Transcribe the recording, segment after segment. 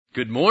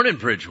Good morning,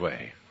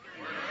 Bridgeway.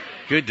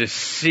 Good to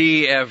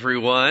see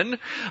everyone.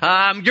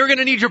 You're going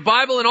to need your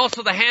Bible and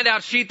also the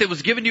handout sheet that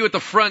was given to you at the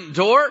front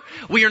door.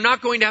 We are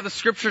not going to have the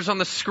scriptures on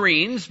the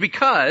screens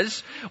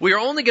because we are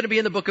only going to be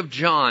in the book of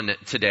John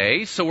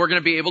today. So we're going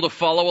to be able to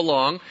follow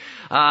along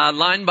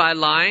line by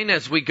line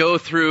as we go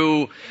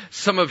through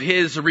some of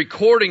his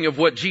recording of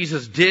what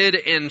Jesus did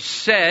and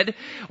said.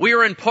 We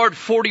are in part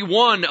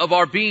 41 of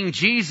our Being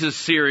Jesus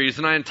series,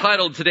 and I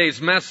entitled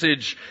today's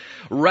message,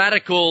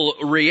 Radical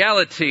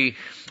Reality.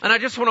 And I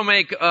just want to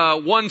make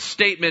one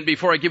statement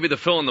before I give you the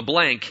fill in the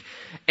blank,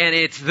 and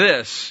it's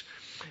this.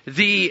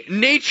 The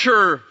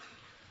nature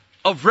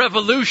of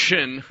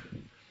revolution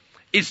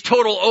is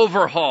total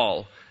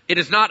overhaul. It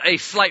is not a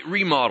slight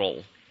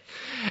remodel.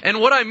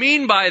 And what I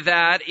mean by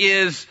that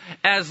is,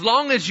 as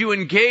long as you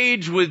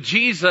engage with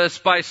Jesus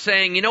by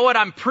saying, you know what,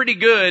 I'm pretty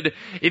good.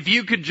 If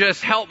you could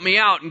just help me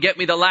out and get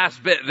me the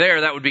last bit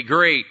there, that would be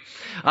great.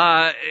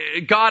 God,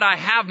 I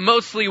have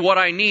mostly what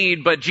I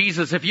need, but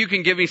Jesus, if you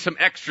can give me some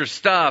extra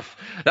stuff,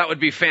 that would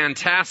be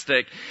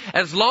fantastic.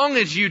 As long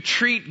as you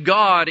treat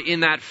God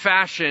in that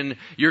fashion,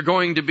 you're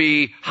going to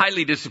be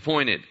highly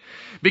disappointed.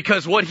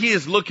 Because what He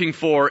is looking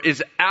for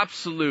is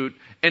absolute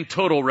and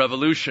total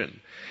revolution.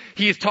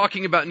 He is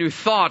talking about new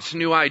thoughts,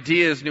 new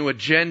ideas, new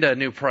agenda,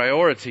 new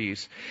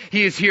priorities.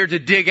 He is here to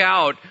dig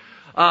out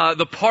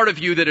the part of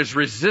you that is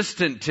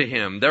resistant to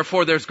Him.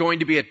 Therefore, there's going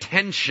to be a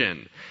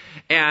tension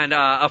and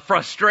a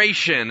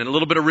frustration and a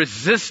little bit of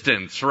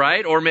resistance,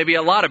 right? Or maybe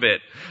a lot of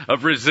it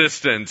of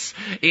resistance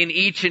in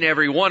each and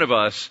every one of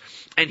us.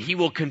 And He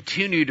will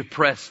continue to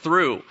press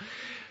through.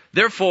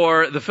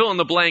 Therefore, the fill in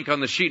the blank on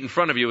the sheet in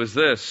front of you is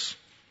this.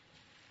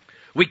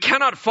 We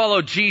cannot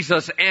follow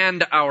Jesus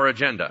and our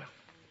agenda.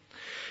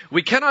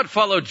 We cannot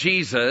follow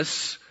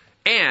Jesus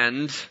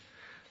and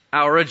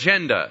our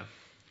agenda.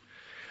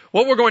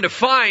 What we're going to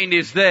find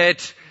is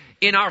that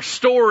in our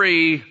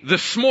story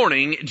this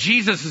morning,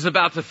 Jesus is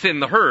about to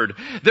thin the herd.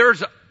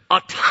 There's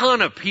a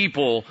ton of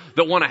people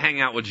that want to hang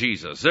out with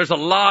Jesus. There's a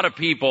lot of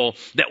people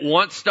that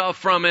want stuff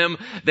from Him.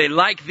 They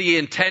like the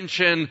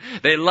intention.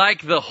 They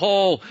like the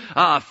whole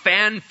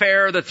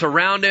fanfare that's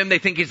around Him. They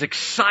think He's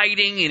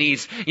exciting and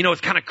He's,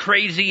 it's kind of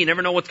crazy. You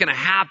never know what's going to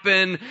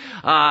happen.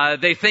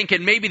 They think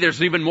and maybe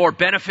there's even more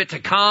benefit to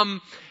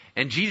come.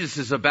 And Jesus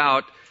is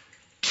about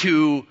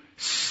to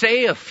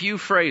say a few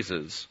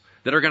phrases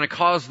that are going to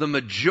cause the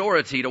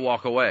majority to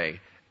walk away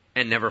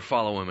and never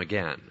follow Him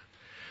again.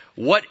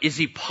 What is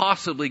He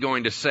possibly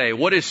going to say?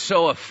 What is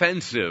so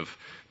offensive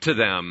to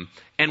them?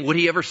 And would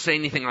He ever say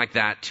anything like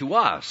that to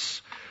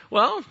us?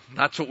 Well,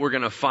 that's what we're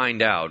going to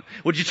find out.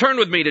 Would you turn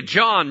with me to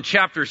John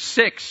chapter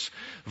 6,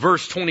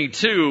 verse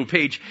 22,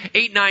 page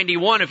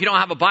 891. If you don't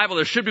have a Bible,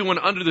 there should be one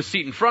under the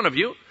seat in front of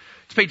you.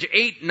 It's page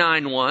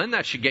 891.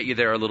 That should get you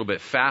there a little bit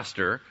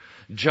faster.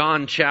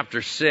 John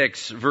chapter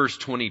 6, verse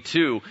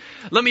 22.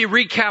 Let me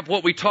recap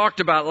what we talked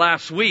about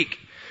last week.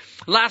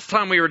 Last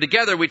time we were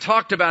together, we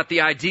talked about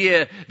the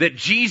idea that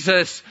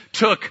Jesus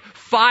took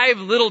 5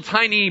 little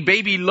tiny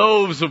baby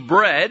loaves of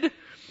bread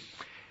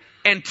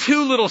and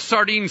 2 little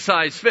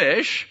sardine-sized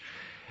fish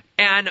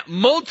and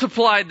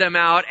multiplied them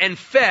out and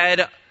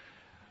fed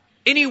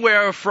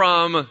anywhere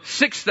from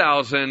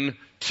 6,000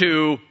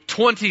 to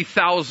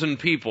 20,000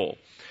 people.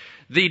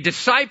 The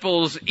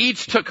disciples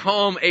each took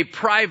home a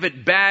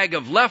private bag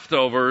of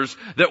leftovers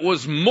that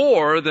was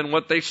more than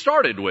what they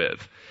started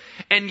with.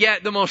 And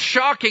yet the most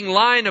shocking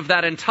line of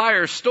that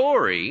entire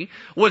story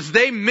was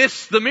they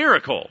missed the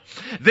miracle.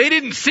 They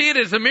didn't see it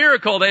as a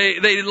miracle.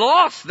 They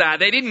lost that.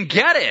 They didn't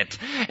get it.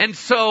 And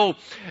so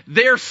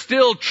they're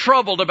still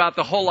troubled about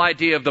the whole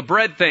idea of the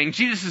bread thing.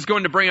 Jesus is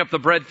going to bring up the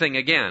bread thing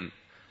again.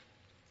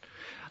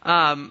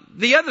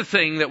 The other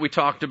thing that we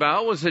talked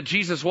about was that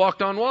Jesus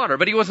walked on water,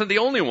 but He wasn't the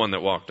only one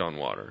that walked on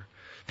water.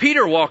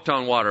 Peter walked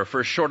on water for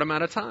a short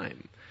amount of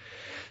time.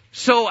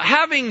 So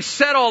having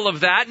said all of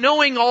that,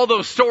 knowing all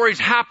those stories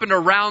happened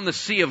around the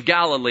Sea of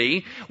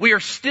Galilee, we are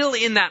still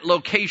in that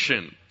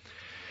location.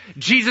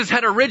 Jesus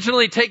had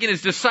originally taken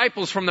His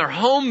disciples from their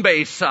home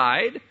base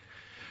side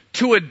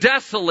to a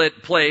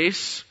desolate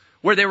place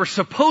where they were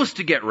supposed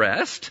to get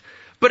rest,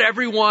 but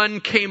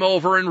everyone came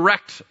over and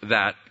wrecked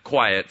that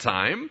quiet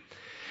time.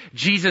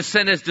 Jesus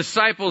sent His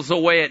disciples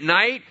away at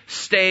night,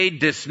 stayed,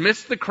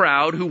 dismissed the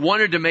crowd who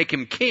wanted to make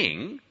Him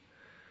king.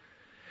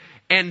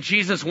 And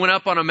Jesus went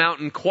up on a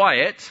mountain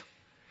quiet.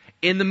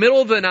 In the middle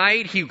of the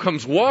night, He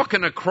comes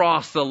walking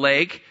across the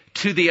lake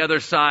to the other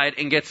side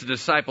and gets the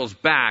disciples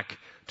back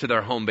to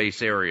their home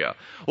base area.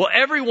 Well,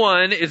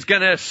 everyone is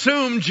going to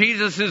assume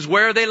Jesus is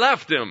where they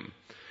left Him.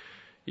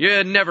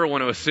 You never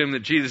want to assume that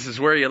Jesus is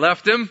where you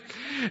left Him.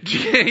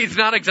 He's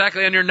not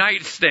exactly on your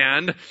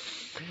nightstand.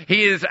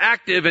 He is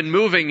active and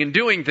moving and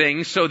doing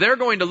things, so they're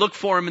going to look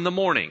for Him in the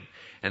morning.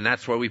 And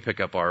that's where we pick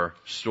up our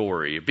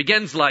story. It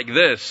begins like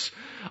this.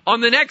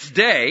 On the next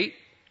day,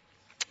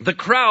 the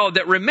crowd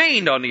that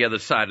remained on the other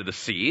side of the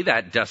sea,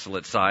 that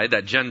desolate side,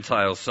 that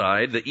Gentile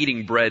side, the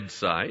eating bread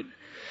side,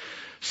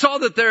 saw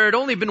that there had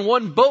only been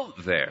one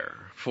boat there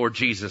for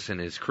Jesus and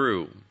His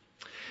crew.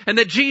 and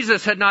that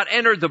Jesus had not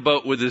entered the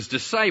boat with his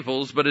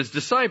disciples, but his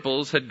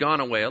disciples had gone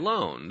away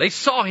alone. They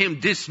saw him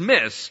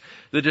dismiss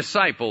the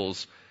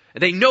disciples,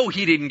 and they know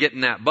he didn't get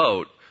in that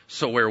boat,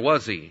 so where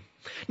was he?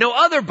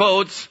 Now other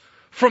boats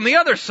from the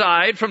other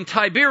side, from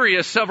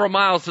Tiberias, several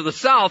miles to the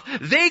south,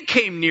 they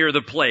came near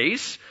the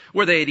place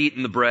where they had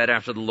eaten the bread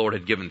after the Lord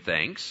had given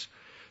thanks.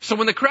 So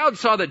when the crowd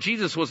saw that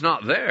Jesus was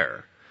not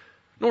there,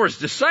 nor his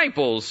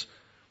disciples,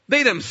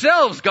 they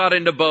themselves got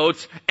into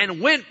boats and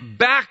went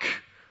back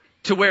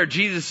to where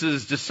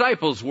Jesus'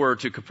 disciples were,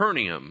 to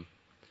Capernaum,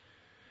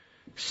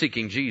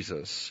 seeking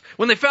Jesus.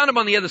 When they found him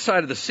on the other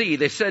side of the sea,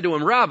 they said to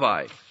him,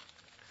 Rabbi,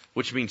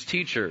 which means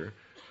teacher,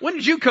 when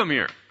did you come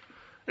here?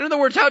 In other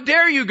words, how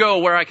dare you go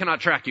where I cannot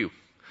track you?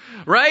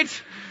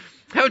 Right?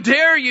 How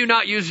dare you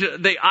not use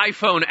the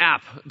iPhone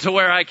app to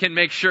where I can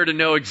make sure to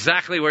know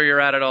exactly where you're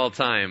at all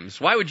times?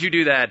 Why would you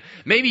do that?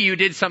 Maybe you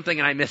did something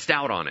and I missed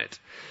out on it.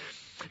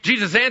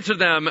 Jesus answered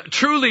them,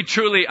 truly,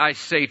 truly, I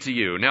say to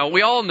you. Now,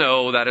 we all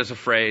know that is a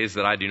phrase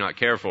that I do not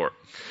care for.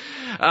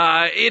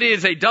 It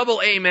is a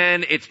double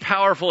amen. It's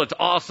powerful. It's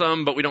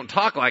awesome, but we don't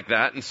talk like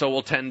that, and so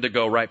we'll tend to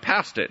go right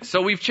past it.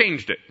 So we've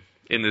changed it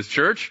in this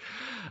church.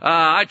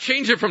 I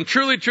changed it from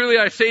truly, truly,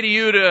 I say to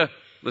you to,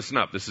 listen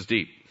up, this is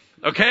deep.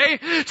 Okay?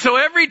 So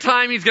every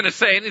time he's going to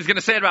say it, he's going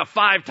to say it about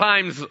 5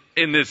 times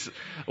in this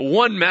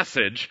one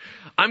message,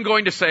 I'm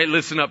going to say,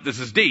 listen up, this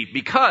is deep.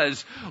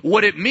 Because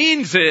what it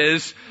means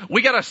is,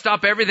 we got to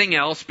stop everything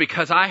else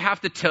because I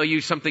have to tell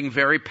you something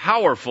very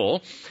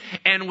powerful.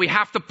 And we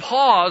have to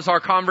pause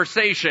our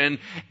conversation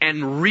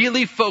and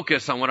really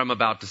focus on what I'm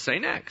about to say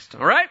next.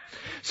 All right?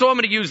 So I'm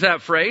going to use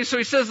that phrase. So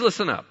he says,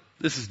 listen up,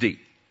 this is deep.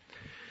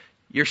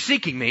 You're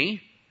seeking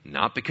me,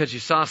 not because you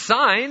saw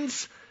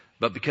signs,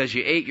 but because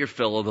you ate your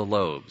fill of the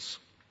loaves.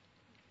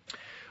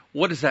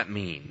 What does that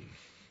mean?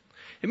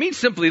 It means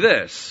simply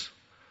this.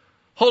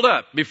 Hold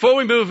up. Before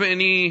we move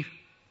any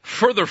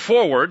further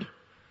forward,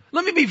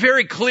 let me be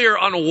very clear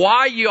on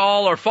why you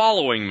all are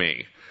following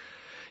me.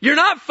 You're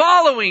not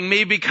following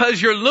me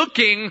because you're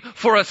looking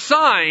for a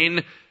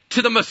sign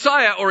to the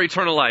Messiah or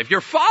eternal life.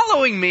 You're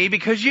following me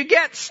because you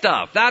get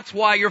stuff. That's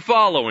why you're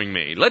following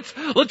me. Let's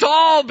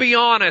all be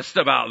honest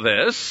about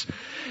this.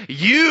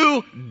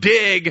 You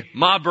dig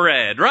my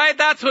bread, right?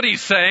 That's what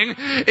he's saying.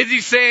 Is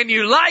he saying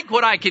you like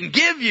what I can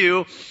give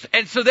you,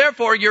 and so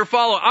therefore you're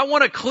following. I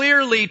want to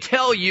clearly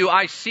tell you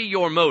I see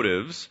your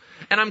motives,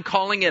 and I'm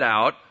calling it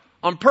out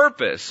on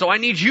purpose. So I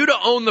need you to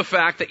own the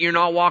fact that you're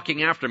not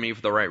walking after me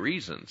for the right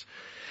reasons.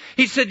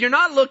 He said, you're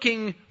not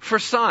looking for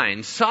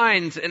signs,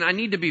 and I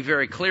need to be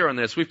very clear on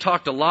this. We've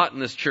talked a lot in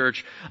this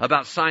church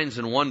about signs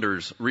and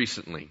wonders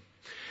recently.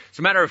 As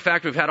a matter of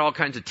fact, we've had all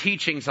kinds of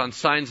teachings on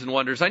signs and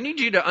wonders. I need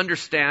you to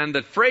understand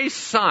that phrase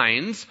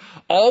signs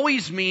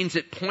always means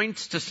it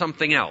points to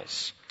something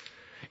else.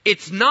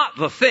 It's not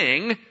the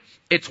thing,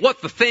 it's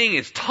what the thing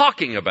is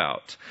talking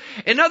about.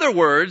 In other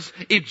words,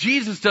 if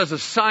Jesus does a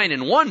sign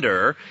and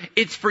wonder,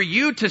 it's for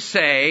you to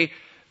say,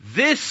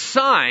 this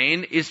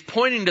sign is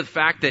pointing to the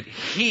fact that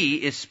he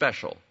is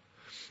special,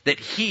 that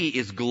he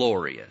is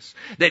glorious,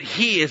 that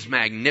he is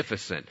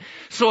magnificent.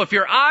 So if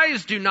your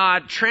eyes do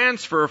not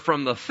transfer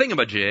from the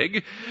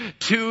thingamajig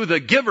to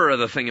the giver of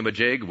the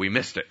thingamajig, we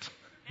missed it.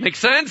 Make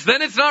sense?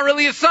 Then it's not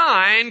really a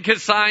sign,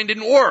 because sign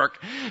didn't work,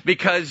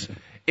 because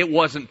it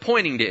wasn't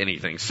pointing to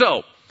anything.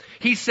 So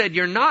he said,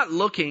 you're not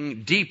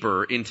looking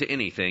deeper into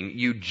anything.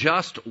 You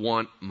just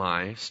want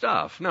my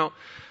stuff. Now,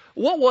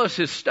 what was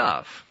his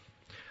stuff?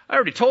 I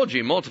already told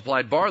you he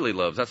multiplied barley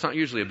loaves. That's not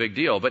usually a big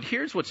deal. But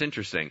here's what's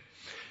interesting,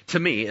 to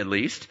me at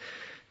least.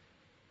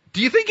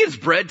 Do you think his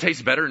bread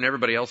tastes better than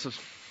everybody else's?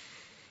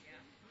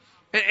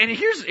 Yeah. And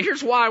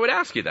here's why I would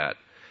ask you that.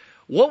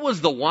 What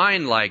was the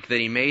wine like that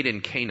he made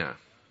in Cana?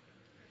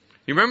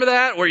 You remember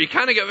that? Where you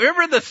kind of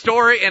remember the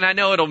story? And I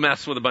know it'll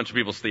mess with a bunch of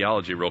people's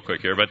theology real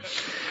quick here, but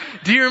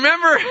do you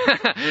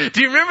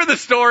remember the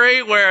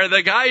story where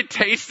the guy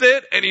tastes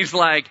it and he's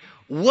like,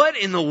 what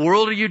in the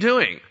world are you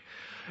doing?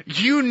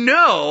 You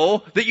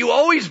know that you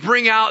always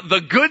bring out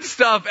the good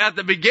stuff at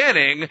the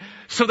beginning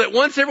so that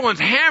once everyone's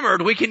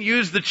hammered, we can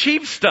use the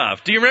cheap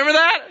stuff. Do you remember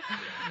that?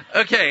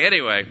 Okay,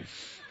 anyway.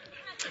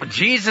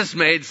 Jesus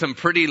made some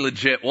pretty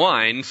legit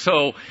wine,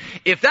 so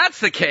if that's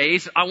the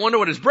case, I wonder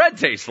what his bread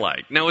tastes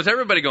like. Now, was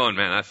everybody going,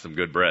 man, that's some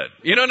good bread?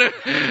 You know,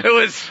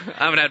 I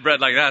haven't had bread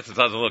like that since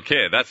I was a little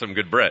kid. That's some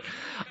good bread.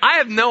 I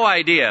have no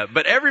idea,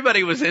 but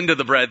everybody was into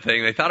the bread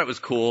thing. They thought it was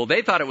cool.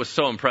 They thought it was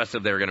so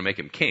impressive they were going to make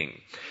him king.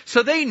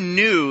 So they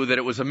knew that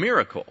it was a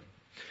miracle.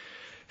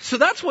 So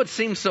that's what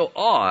seems so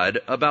odd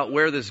about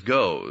where this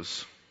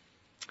goes.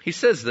 He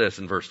says this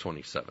in verse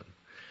 27.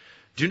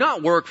 Do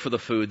not work for the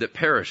food that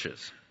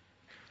perishes.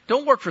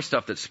 Don't work for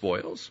stuff that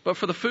spoils, but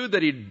for the food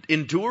that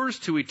endures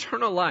to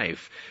eternal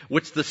life,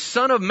 which the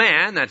Son of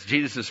Man, that's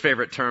Jesus'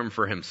 favorite term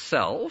for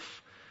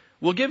himself,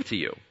 will give to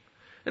you.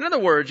 In other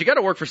words, you got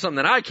to work for something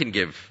that I can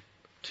give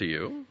to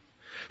you.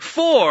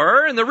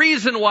 For, and the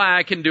reason why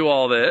I can do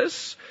all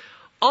this,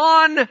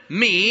 on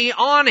me,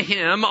 on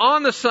him,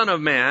 on the Son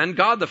of Man,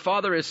 God the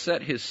Father has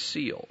set his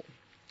seal.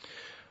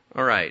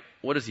 All right,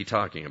 what is he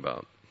talking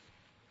about?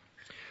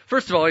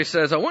 First of all, he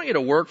says, I want you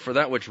to work for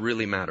that which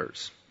really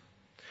matters.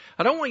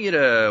 I don't want you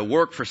to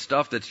work for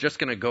stuff that's just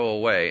going to go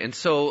away. And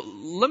so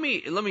let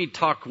me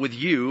talk with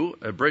you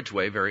at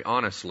Bridgeway very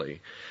honestly.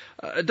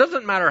 It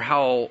doesn't matter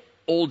how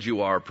old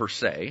you are per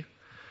se,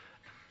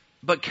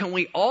 but can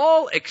we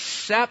all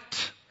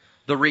accept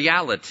the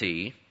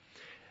reality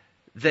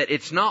that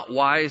it's not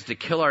wise to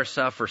kill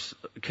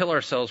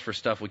ourselves for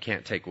stuff we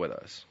can't take with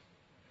us?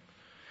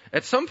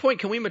 At some point,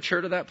 can we mature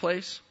to that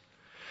place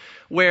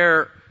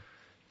where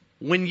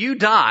when you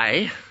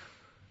die,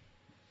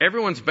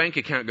 everyone's bank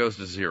account goes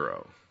to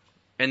zero,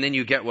 and then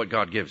you get what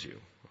God gives you?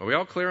 Are we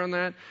all clear on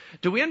that?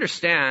 Do we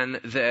understand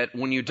that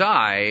when you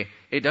die,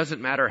 it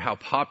doesn't matter how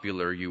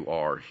popular you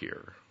are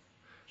here?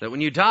 That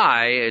when you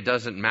die, it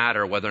doesn't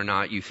matter whether or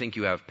not you think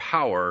you have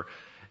power.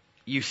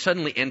 You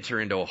suddenly enter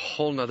into a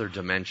whole nother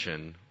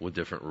dimension with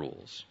different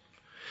rules.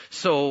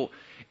 So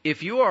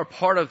if you are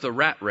part of the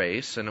rat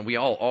race, and we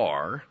all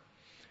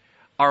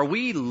are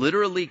we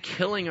literally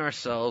killing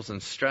ourselves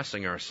and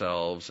stressing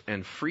ourselves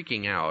and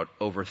freaking out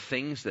over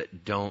things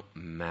that don't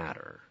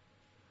matter?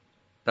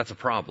 That's a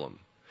problem.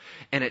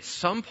 And at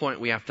some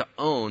point we have to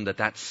own that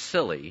that's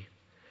silly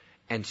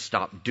and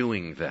stop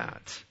doing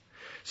that.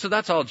 So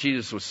that's all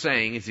Jesus was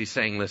saying, is he's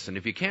saying, listen,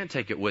 if you can't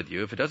take it with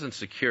you, if it doesn't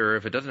secure,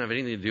 if it doesn't have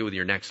anything to do with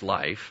your next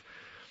life,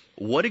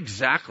 what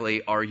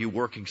exactly are you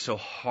working so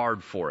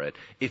hard for it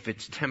if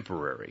it's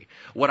temporary?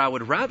 What I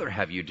would rather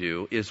have you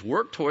do is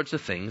work towards the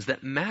things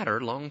that matter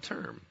long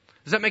term.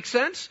 Does that make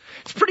sense?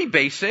 It's pretty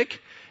basic.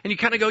 And you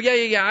kind of go,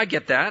 yeah, I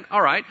get that.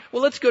 All right.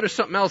 Well, let's go to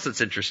something else that's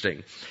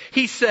interesting.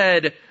 He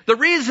said, the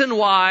reason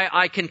why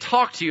I can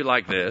talk to you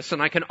like this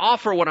and I can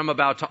offer what I'm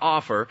about to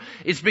offer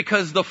is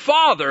because the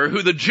Father,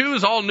 who the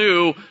Jews all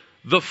knew,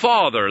 the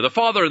Father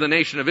of the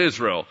nation of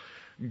Israel,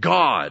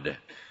 God.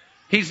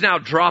 He's now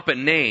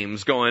dropping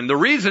names going, the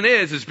reason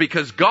is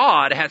because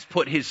God has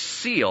put his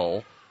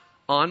seal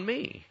on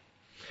me.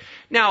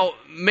 Now,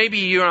 maybe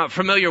you're not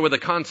familiar with the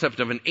concept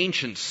of an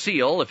ancient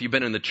seal. If you've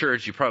been in the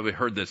church, you've probably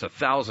heard this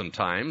 1,000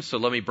 times. So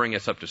let me bring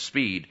us up to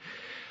speed.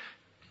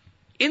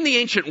 In the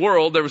ancient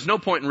world, there was no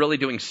point in really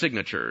doing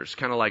signatures.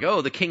 Kind of like,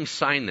 the king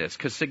signed this,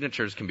 because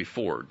signatures can be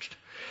forged.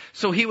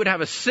 So he would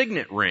have a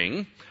signet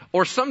ring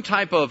or some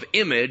type of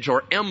image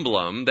or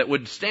emblem that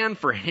would stand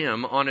for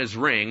him on his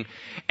ring.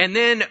 And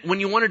then when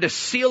you wanted to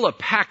seal a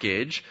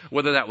package,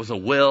 whether that was a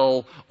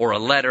will or a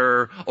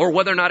letter or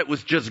whether or not it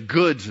was just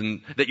goods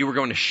that you were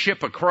going to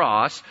ship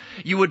across,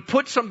 you would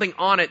put something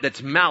on it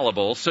that's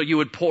malleable. So you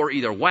would pour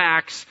either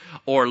wax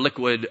or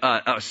liquid,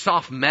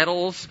 soft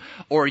metals,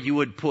 or you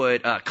would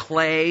put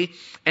clay.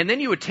 And then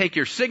you would take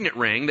your signet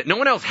ring that no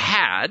one else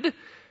had,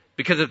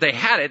 because if they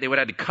had it, they would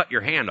have to cut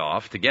your hand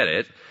off to get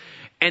it.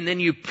 And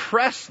then you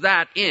press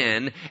that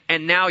in,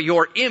 and now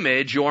your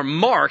image, your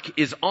mark,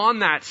 is on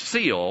that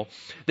seal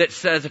that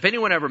says if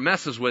anyone ever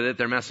messes with it,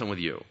 they're messing with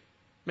you.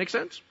 Make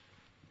sense?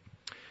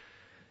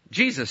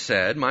 Jesus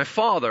said, my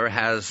Father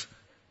has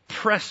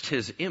pressed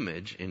his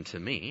image into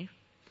me.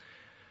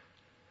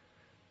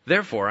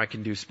 Therefore, I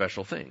can do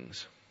special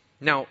things.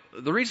 Now,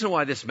 the reason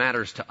why this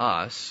matters to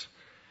us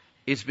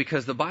is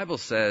because the Bible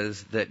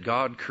says that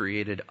God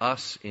created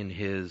us in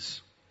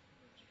his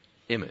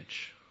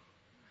image.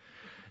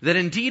 That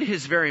indeed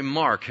his very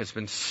mark has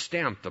been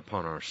stamped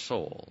upon our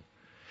soul.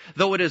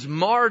 Though it is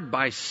marred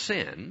by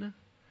sin,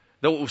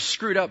 though it was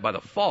screwed up by the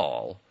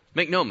fall,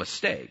 make no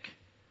mistake,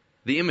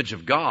 the image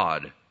of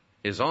God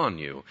is on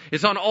you.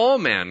 It's on all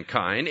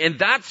mankind, and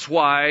that's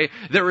why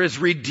there is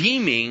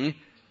redeeming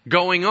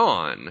going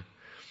on.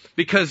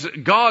 Because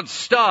God's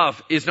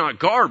stuff is not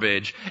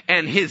garbage,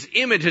 and his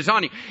image is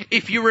on you.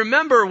 If you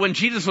remember when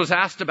Jesus was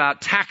asked about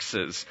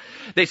taxes,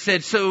 they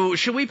said, so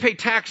should we pay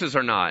taxes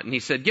or not? And he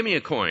said, give me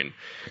a coin.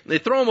 They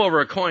throw him over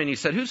a coin. He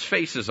said, whose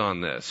face is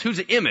on this?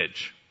 Whose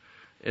image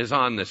is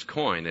on this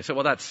coin? They said,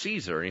 well, that's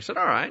Caesar. And he said,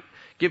 all right,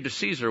 give to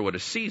Caesar what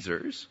is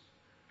Caesar's.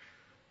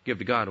 Give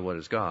to God what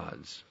is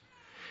God's.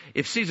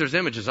 If Caesar's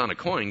image is on a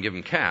coin, give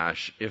him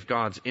cash. If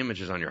God's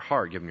image is on your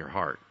heart, give him your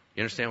heart.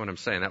 You understand what I'm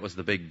saying? That was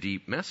the big,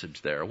 deep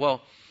message there.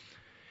 Well,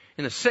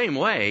 in the same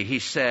way, he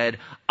said,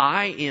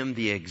 I am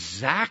the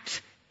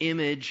exact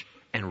image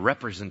and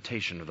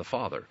representation of the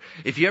Father.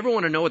 If you ever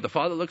want to know what the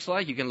Father looks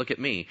like, you can look at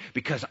me,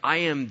 because I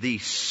am the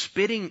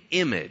spitting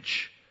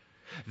image,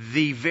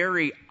 the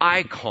very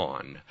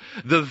icon,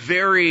 the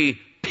very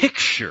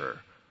picture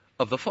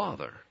of the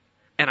Father.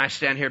 And I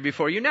stand here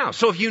before you now.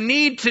 So if you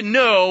need to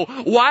know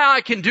why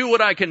I can do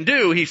what I can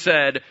do, he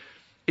said,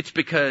 it's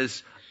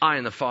because I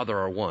and the Father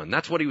are one.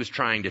 That's what he was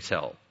trying to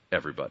tell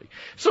everybody.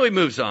 So he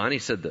moves on. He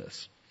said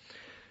this.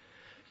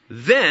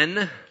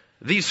 Then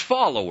these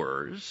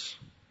followers,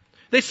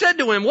 they said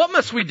to him, what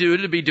must we do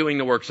to be doing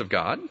the works of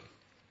God?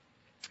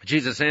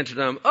 Jesus answered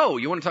them,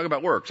 you want to talk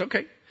about works?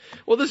 Okay.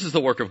 Well, this is the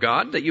work of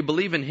God, that you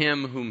believe in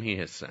him whom he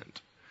has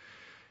sent.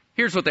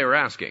 Here's what they were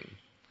asking.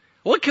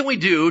 What can we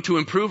do to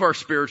improve our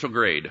spiritual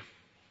grade?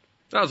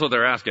 That was what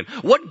they're asking.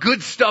 What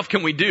good stuff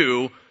can we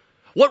do?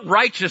 What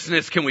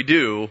righteousness can we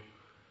do?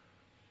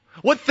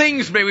 What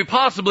things may we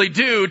possibly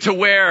do to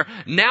where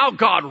now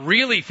God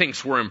really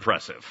thinks we're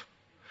impressive?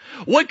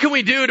 What can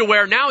we do to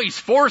where now he's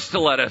forced to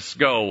let us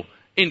go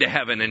into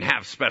heaven and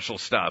have special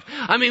stuff?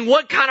 I mean,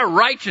 what kind of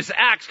righteous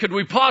acts could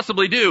we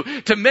possibly do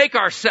to make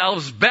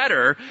ourselves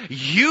better?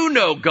 You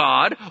know,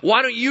 God,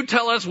 why don't you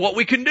tell us what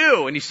we can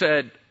do? And he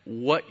said,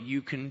 what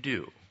you can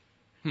do.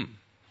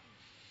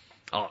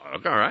 Oh, all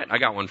right, I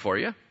got one for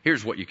you.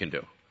 Here's what you can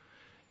do.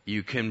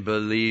 You can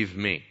believe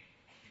me.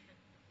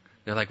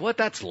 They're like, what?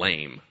 That's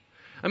lame.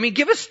 I mean,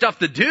 give us stuff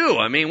to do.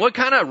 I mean, what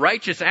kind of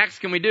righteous acts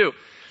can we do?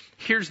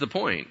 Here's the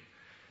point.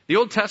 The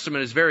Old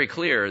Testament is very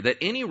clear that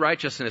any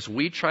righteousness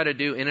we try to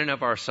do in and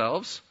of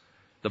ourselves,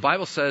 the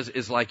Bible says,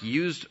 is like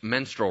used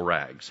menstrual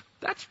rags.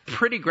 That's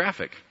pretty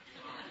graphic.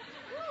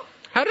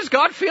 How does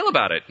God feel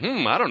about it?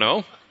 I don't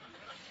know.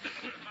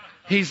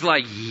 He's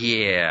like,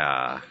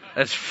 yeah,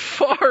 as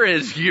far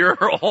as your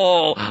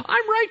whole,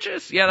 I'm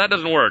righteous. Yeah, that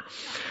doesn't work.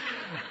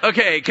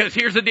 Okay, because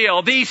here's the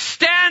deal. The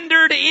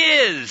standard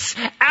is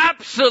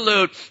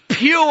absolute,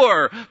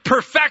 pure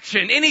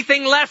perfection.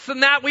 Anything less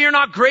than that, we are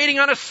not grading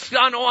on a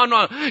scale.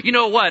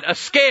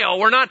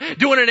 We're not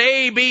doing an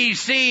A, B,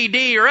 C,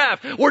 D, or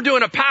F. We're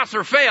doing a pass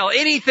or fail.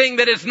 Anything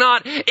that is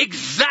not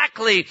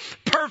exactly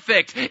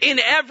perfect in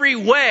every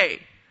way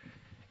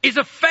is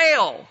a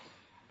fail.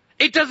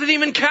 It doesn't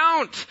even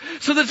count.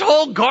 So this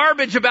whole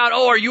garbage about,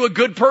 are you a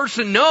good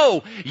person?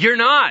 No, you're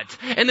not.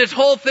 And this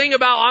whole thing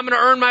about, I'm going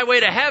to earn my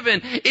way to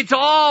heaven, it's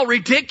all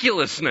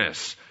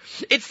ridiculousness.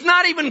 It's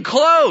not even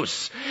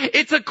close.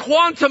 It's a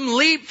quantum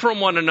leap from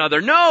one another.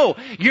 No,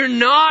 you're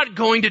not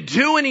going to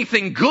do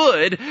anything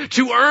good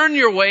to earn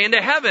your way into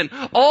heaven.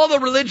 All the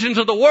religions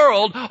of the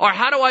world are,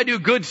 how do I do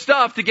good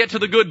stuff to get to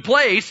the good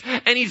place?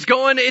 And he's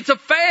going, it's a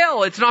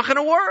fail. It's not going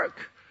to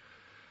work.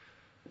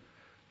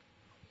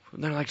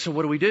 And they're like, so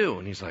what do we do?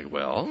 And he's like,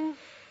 well,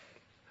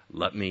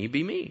 let me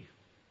be me.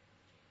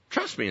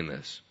 Trust me in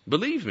this.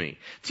 Believe me.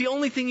 It's the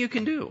only thing you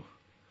can do.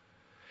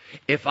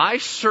 If I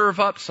serve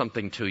up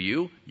something to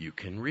you, you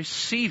can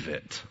receive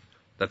it.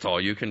 That's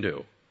all you can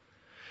do.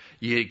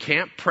 You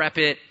can't prep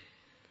it.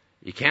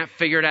 You can't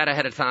figure it out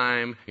ahead of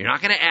time. You're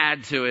not going to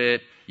add to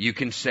it. You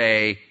can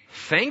say,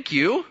 thank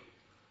you.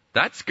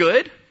 That's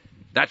good.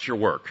 That's your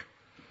work.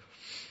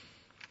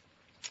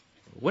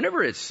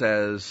 Whenever it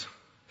says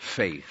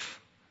faith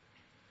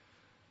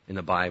in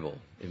the Bible,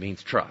 it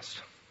means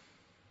trust.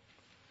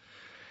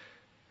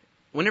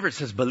 Whenever it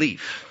says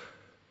belief,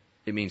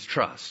 it means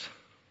trust.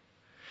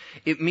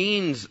 It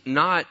means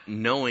not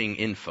knowing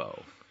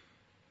info.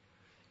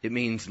 It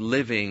means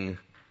living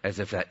as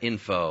if that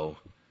info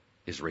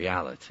is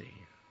reality.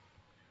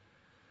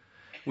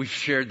 We've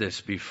shared this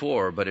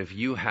before, but if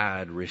you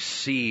had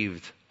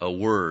received a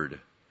word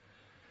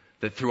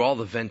that through all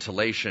the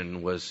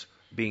ventilation was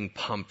being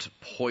pumped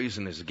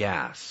poisonous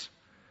gas,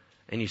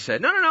 and you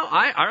said, no,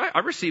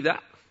 I received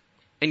that,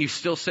 and you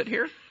still sit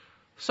here,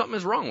 something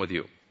is wrong with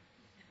you.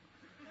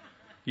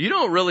 You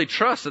don't really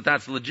trust that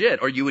that's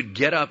legit, or you would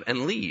get up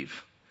and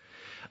leave.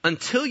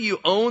 Until you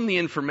own the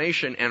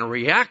information and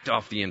react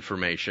off the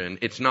information,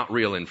 it's not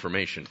real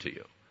information to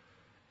you.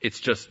 It's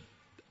just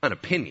an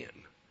opinion.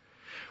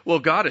 Well,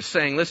 God is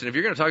saying, listen, if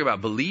you're going to talk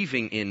about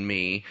believing in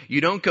me,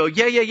 you don't go,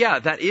 yeah,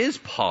 that is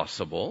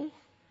possible.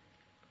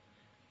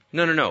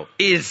 No,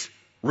 is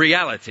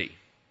reality.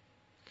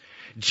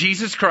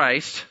 Jesus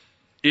Christ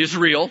is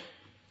real.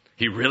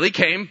 He really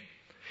came.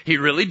 He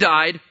really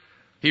died.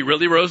 He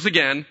really rose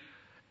again.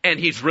 And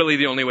he's really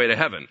the only way to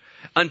heaven.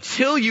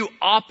 Until you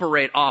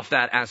operate off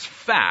that as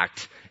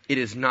fact, it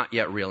is not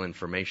yet real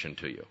information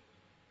to you.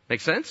 Make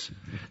sense?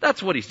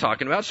 That's what he's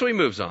talking about. So he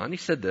moves on. He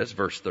said this,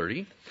 verse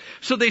 30.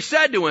 So they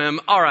said to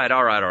him, all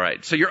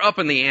right. So you're up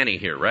in the ante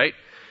here, right?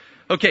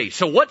 Okay,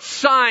 so what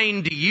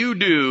sign do you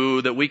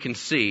do that we can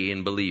see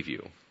and believe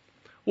you?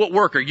 What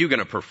work are you going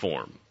to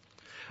perform?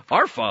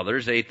 Our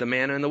fathers ate the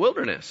manna in the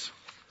wilderness.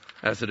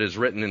 As it is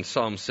written in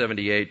Psalm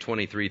 78,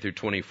 23 through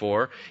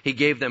 24, he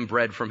gave them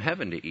bread from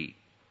heaven to eat.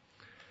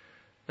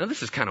 Now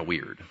this is kind of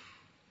weird.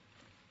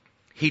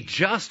 He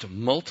just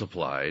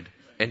multiplied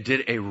and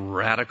did a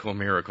radical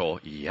miracle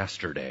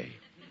yesterday.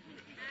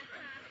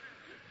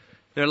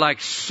 They're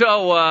like,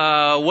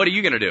 so what are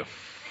you going to do?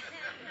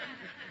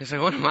 He's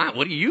like,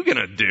 what are you going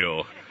to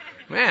do?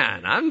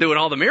 Man, I'm doing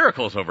all the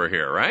miracles over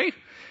here, right?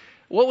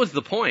 What was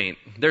the point?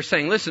 They're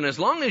saying, listen, as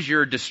long as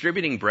you're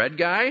distributing bread,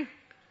 guy,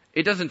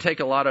 it doesn't take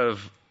a lot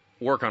of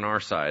work on our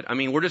side. I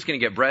mean, we're just going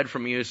to get bread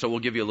from you, so we'll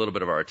give you a little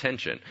bit of our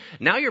attention.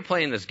 Now you're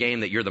playing this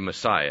game that you're the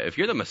Messiah. If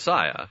you're the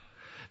Messiah,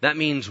 that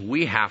means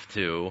we have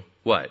to,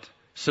 what?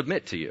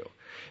 Submit to you.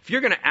 If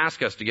you're going to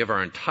ask us to give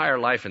our entire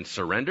life and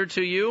surrender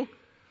to you,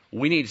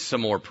 we need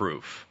some more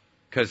proof,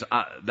 because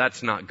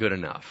that's not good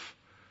enough.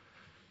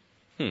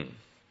 There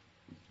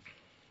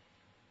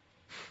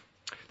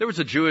was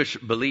a Jewish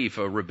belief,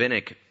 a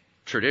rabbinic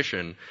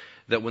tradition,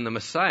 that when the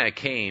Messiah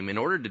came, in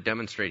order to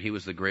demonstrate he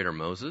was the greater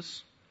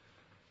Moses,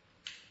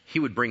 he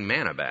would bring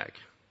manna back.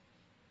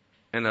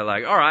 And they're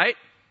like, all right,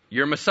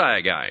 you're a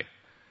Messiah guy.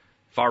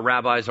 If our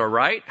rabbis are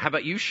right, how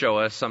about you show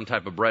us some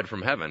type of bread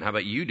from heaven? How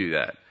about you do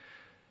that?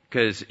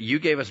 Because you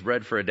gave us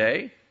bread for a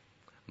day.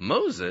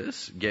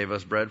 Moses gave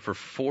us bread for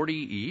 40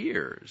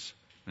 years.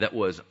 that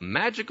was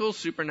magical,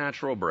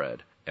 supernatural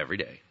bread every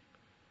day.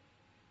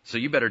 So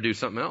you better do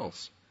something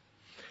else.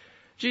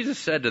 Jesus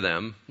said to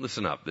them,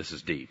 listen up, this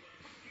is deep.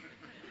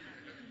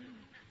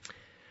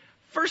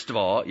 First of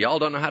all, y'all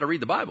don't know how to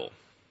read the Bible.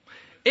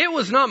 It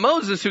was not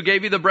Moses who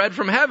gave you the bread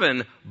from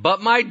heaven,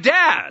 but my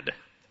dad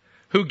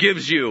who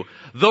gives you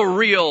the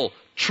real,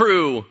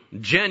 true,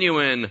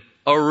 genuine,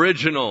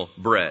 original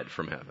bread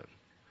from heaven.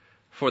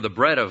 For the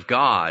bread of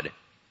God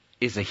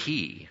is a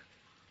he,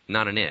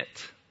 not an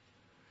it.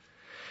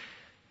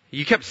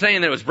 You kept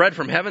saying that it was bread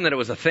from heaven, that it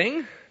was a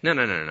thing?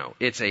 No.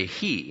 It's a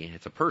he.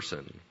 It's a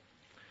person.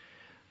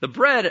 The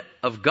bread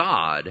of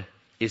God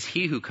is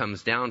he who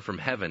comes down from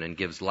heaven and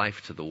gives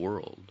life to the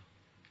world.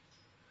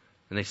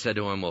 And they said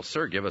to him, well,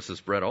 sir, give us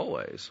this bread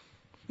always.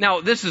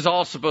 Now, this is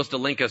all supposed to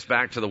link us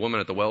back to the woman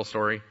at the well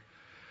story.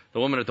 The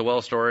woman at the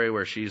well story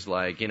where she's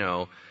like,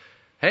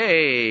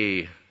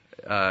 hey,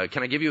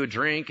 can I give you a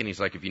drink? And he's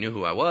like, if you knew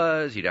who I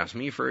was, you'd ask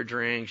me for a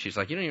drink. She's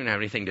like, you don't even have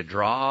anything to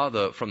draw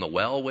from the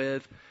well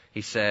with.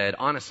 He said,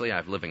 honestly, I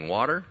have living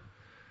water.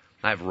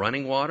 I have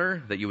running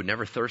water that you would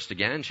never thirst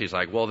again. She's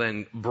like, well,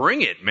 then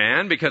bring it,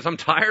 man, because I'm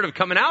tired of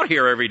coming out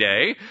here every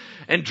day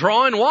and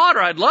drawing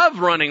water. I'd love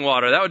running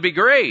water. That would be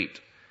great.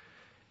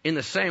 In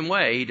the same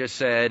way, he just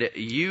said,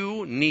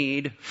 you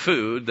need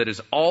food that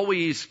is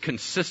always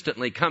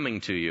consistently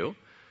coming to you,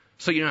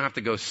 so you don't have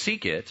to go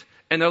seek it.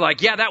 And they're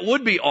like, yeah, that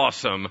would be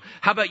awesome.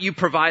 How about you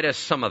provide us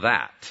some of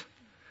that?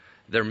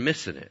 They're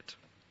missing it.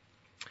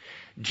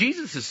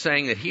 Jesus is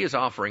saying that he is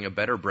offering a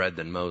better bread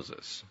than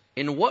Moses.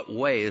 In what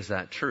way is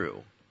that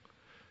true?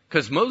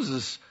 Because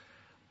Moses,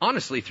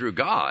 honestly, through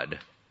God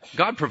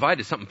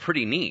provided something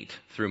pretty neat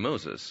through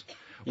Moses,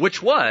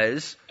 which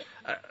was,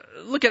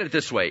 look at it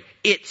this way,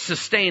 it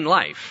sustained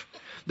life.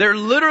 They're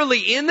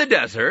literally in the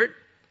desert,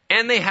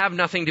 and they have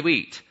nothing to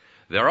eat.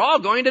 They're all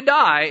going to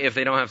die if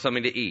they don't have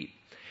something to eat.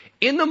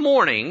 In the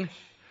morning,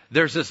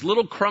 there's this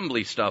little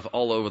crumbly stuff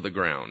all over the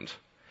ground.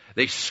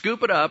 They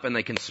scoop it up and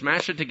they can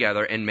smash it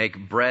together and make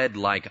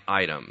bread-like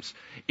items.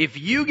 If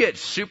you get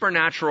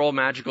supernatural,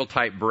 magical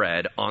type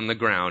bread on the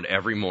ground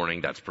every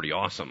morning, that's pretty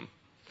awesome.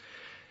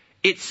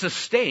 It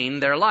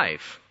sustained their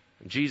life.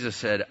 Jesus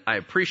said, I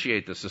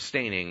appreciate the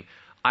sustaining.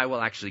 I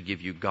will actually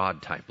give you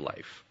God-type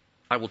life.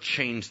 I will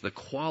change the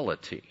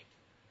quality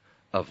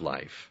of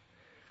life.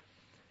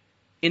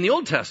 In the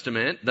Old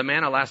Testament, the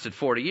manna lasted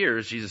 40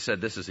 years. Jesus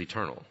said, this is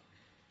eternal.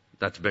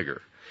 That's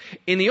bigger.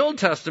 In the Old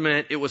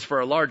Testament, it was for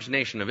a large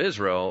nation of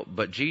Israel,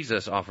 but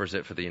Jesus offers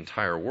it for the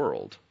entire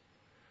world.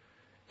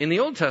 In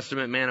the Old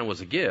Testament, manna was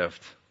a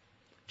gift.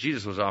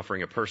 Jesus was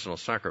offering a personal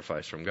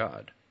sacrifice from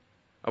God.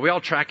 Are we all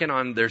tracking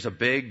on? There's a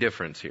big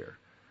difference here.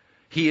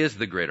 He is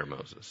the greater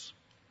Moses.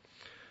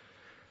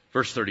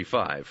 Verse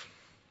 35,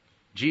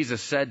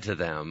 Jesus said to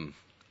them,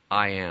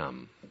 I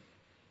am.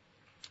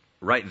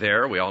 Right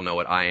there, we all know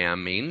what I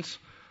am means.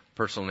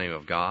 Personal name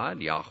of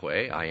God,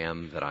 Yahweh, I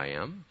am that I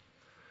am.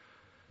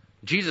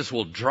 Jesus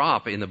will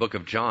drop in the book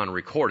of John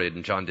recorded,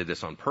 and John did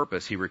this on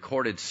purpose, he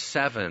recorded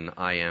 7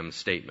 I am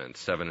statements.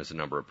 7 is the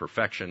number of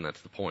perfection,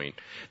 that's the point.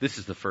 This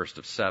is the first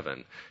of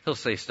 7. He'll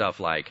say stuff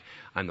like,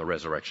 I'm the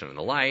resurrection and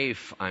the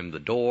life, I'm the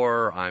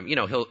door, I'm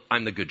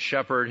the good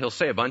shepherd. He'll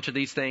say a bunch of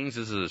these things.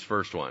 This is his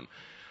first one.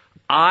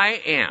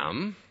 I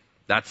am,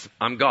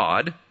 I'm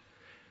God,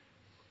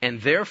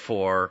 and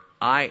therefore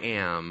I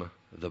am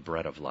the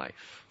bread of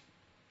life.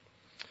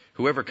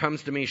 Whoever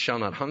comes to me shall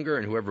not hunger,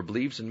 and whoever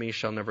believes in me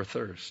shall never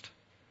thirst.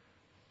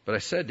 But I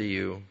said to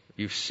you,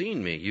 you've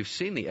seen me, you've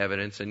seen the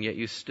evidence, and yet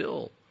you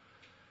still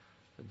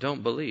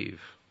don't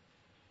believe.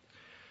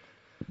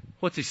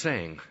 What's he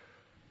saying?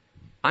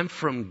 I'm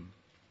from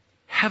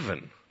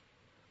heaven.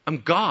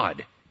 I'm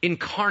God,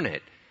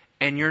 incarnate,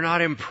 and you're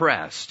not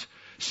impressed.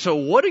 So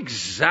what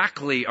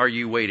exactly are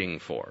you waiting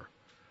for?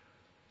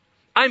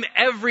 I'm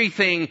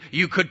everything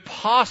you could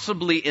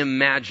possibly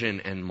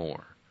imagine and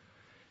more.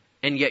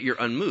 And yet you're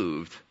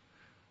unmoved.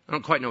 I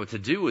don't quite know what to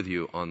do with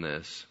you on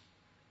this.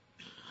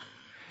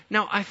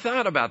 Now, I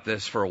thought about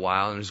this for a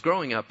while, and as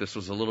growing up, this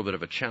was a little bit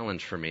of a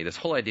challenge for me, this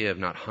whole idea of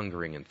not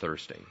hungering and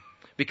thirsting.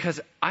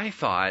 Because I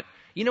thought,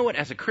 you know what,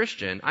 as a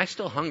Christian, I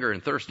still hunger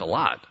and thirst a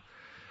lot.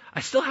 I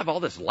still have all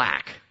this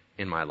lack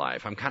in my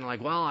life. I'm kind of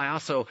like, well,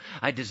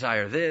 I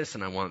desire this,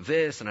 and I want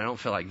this, and I don't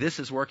feel like this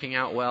is working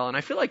out well. And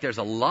I feel like there's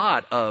a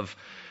lot of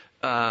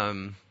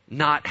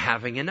not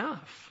having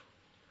enough.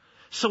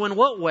 So in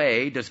what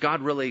way does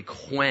God really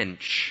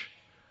quench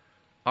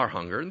our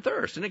hunger and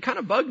thirst? And it kind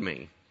of bugged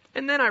me.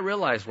 And then I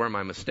realized where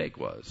my mistake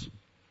was.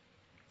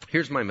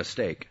 Here's my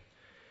mistake.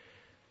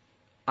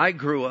 I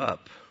grew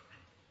up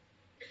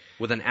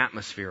with an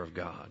atmosphere of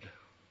God.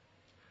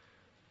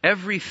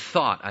 Every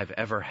thought I've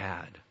ever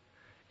had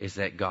is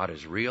that God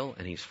is real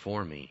and He's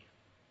for me.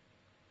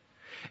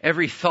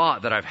 Every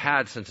thought that I've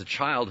had since a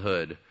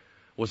childhood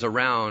was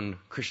around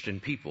Christian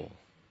people.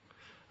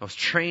 I was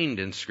trained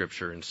in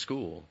Scripture in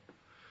school.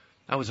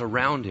 I was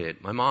around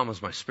it. My mom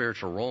was my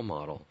spiritual role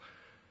model.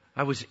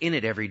 I was in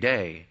it every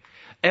day.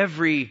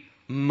 Every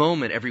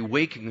moment, every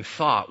waking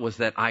thought was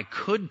that I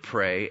could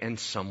pray and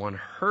someone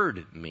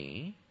heard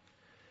me.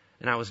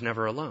 and I was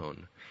never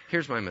alone.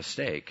 Here's my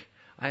mistake.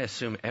 I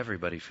assume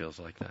everybody feels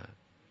like that.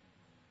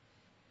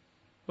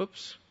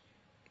 Whoops.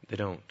 They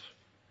don't.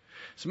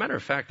 As a matter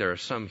of fact, there are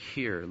some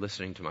here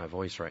listening to my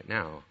voice right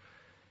now,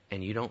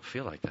 and you don't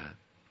feel like that.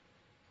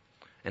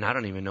 And I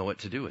don't even know what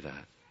to do with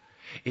that.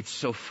 It's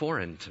so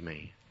foreign to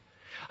me.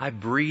 I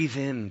breathe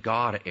in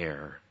God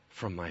air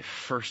from my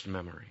first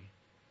memory,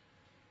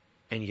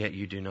 and yet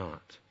you do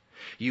not.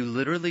 You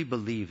literally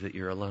believe that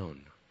you're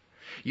alone.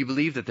 You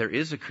believe that there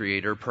is a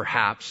creator,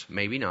 perhaps,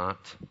 maybe not,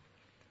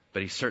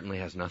 but he certainly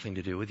has nothing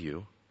to do with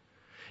you.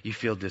 You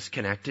feel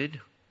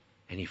disconnected,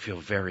 and you feel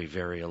very,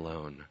 very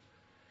alone.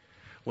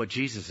 What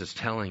Jesus is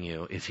telling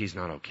you is he's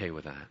not okay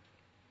with that.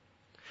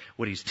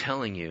 What he's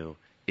telling you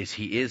is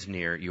he is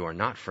near, you are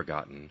not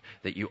forgotten,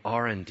 that you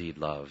are indeed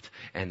loved,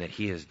 and that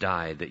he has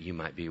died that you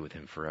might be with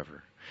him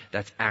forever.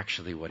 That's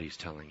actually what he's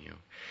telling you.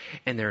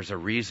 And there's a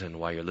reason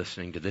why you're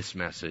listening to this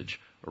message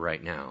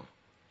right now.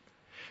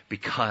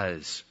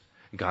 Because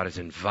God is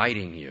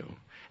inviting you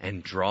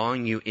and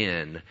drawing you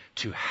in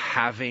to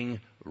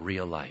having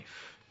real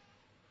life.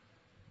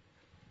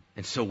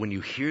 And so when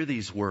you hear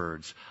these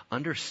words,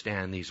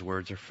 understand these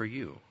words are for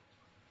you.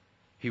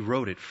 He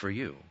wrote it for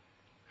you.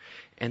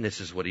 And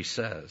this is what he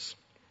says.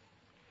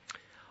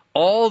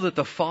 All that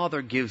the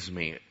Father gives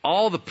me,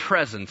 all the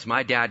presents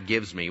my dad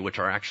gives me, which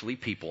are actually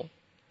people,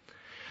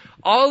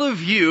 all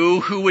of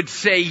you who would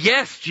say,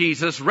 yes,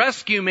 Jesus,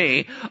 rescue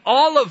me,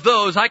 all of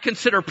those I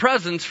consider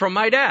presents from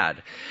my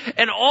dad.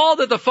 And all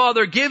that the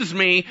Father gives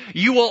me,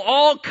 you will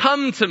all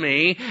come to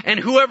me, and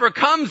whoever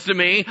comes to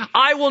me,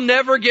 I will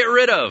never get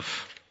rid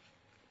of.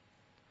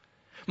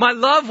 My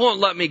love won't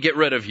let me get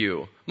rid of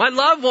you. My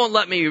love won't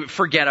let me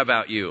forget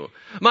about you.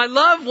 My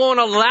love won't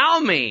allow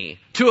me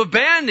to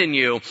abandon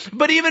you.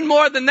 But even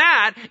more than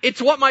that,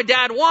 it's what my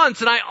dad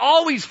wants, and I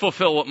always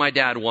fulfill what my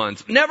dad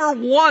wants. Never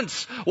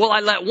once will I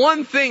let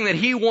one thing that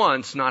he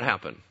wants not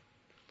happen.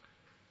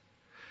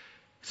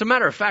 As a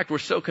matter of fact, we're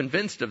so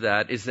convinced of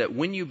that is that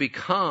when you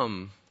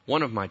become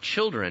one of my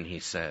children, he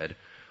said,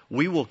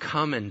 we will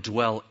come and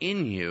dwell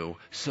in you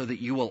so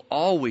that you will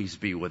always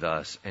be with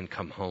us and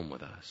come home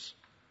with us.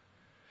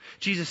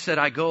 Jesus said,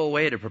 I go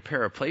away to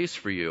prepare a place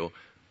for you.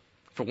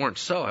 If it weren't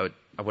so,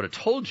 I would have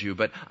told you,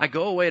 but I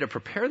go away to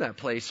prepare that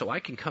place so I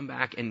can come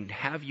back and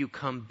have you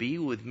come be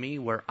with me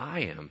where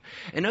I am.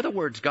 In other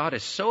words, God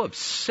is so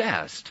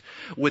obsessed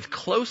with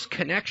close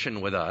connection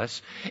with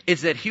us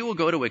is that he will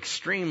go to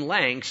extreme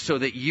lengths so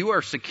that you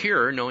are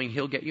secure knowing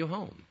he'll get you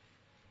home.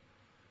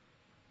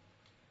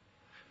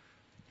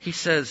 He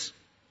says,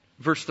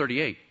 verse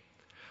 38,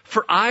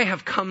 for I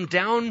have come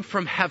down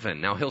from heaven.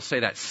 Now he'll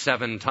say that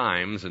 7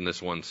 times in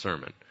this one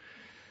sermon.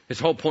 His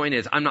whole point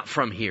is, I'm not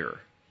from here.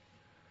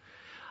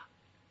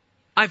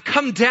 I've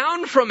come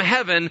down from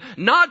heaven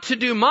not to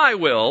do my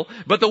will,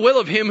 but the will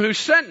of him who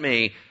sent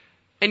me.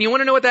 And you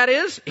want to know what that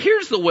is?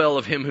 Here's the will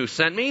of him who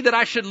sent me, that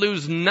I should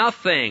lose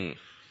nothing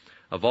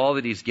of all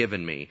that he's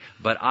given me,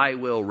 but I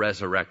will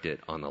resurrect it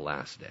on the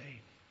last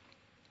day.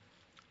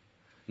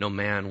 No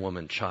man,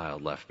 woman,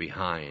 child left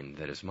behind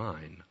that is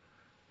mine.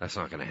 That's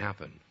not going to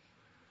happen.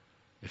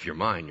 If you're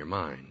mine, you're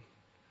mine.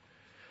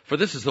 For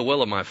this is the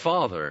will of my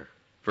Father,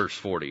 verse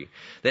 40,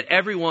 that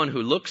everyone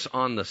who looks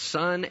on the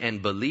Son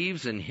and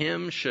believes in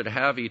him should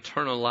have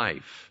eternal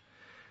life,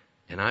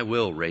 and I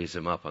will raise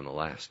him up on the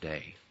last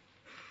day.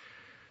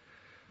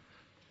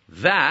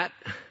 That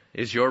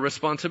is your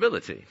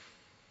responsibility.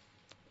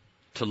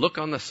 To look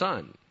on the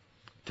Son,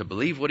 to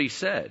believe what he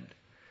said.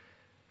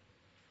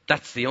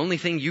 That's the only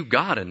thing you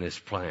got in this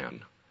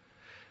plan.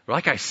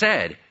 Like I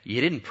said, you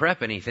didn't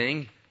prep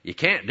anything. You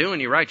can't do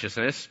any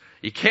righteousness.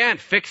 You can't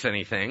fix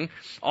anything.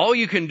 All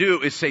you can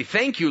do is say,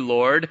 thank you,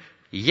 Lord.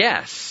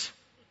 Yes.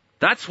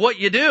 That's what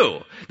you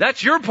do.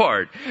 That's your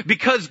part.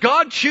 Because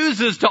God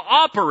chooses to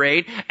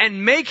operate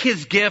and make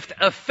his gift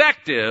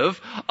effective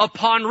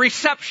upon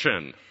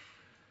reception.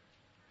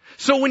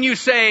 So when you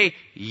say,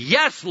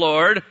 yes,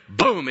 Lord,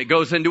 boom, it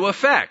goes into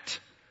effect.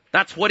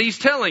 That's what he's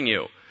telling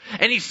you.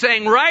 And he's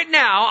saying, right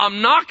now,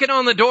 I'm knocking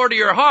on the door to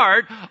your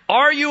heart.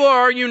 Are you or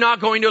are you not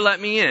going to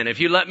let me in? If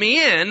you let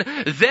me in,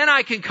 then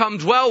I can come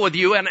dwell with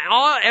you. And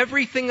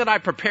everything that I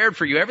prepared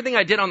for you, everything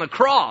I did on the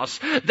cross,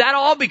 that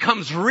all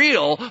becomes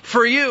real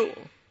for you.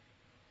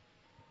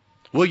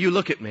 Will you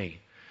look at me?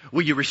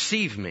 Will you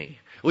receive me?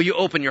 Will you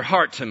open your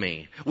heart to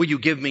me? Will you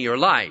give me your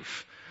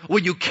life?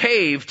 Will you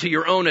cave to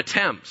your own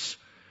attempts?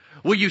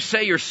 Will you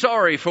say you're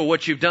sorry for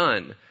what you've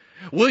done?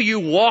 Will you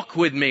walk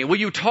with me? Will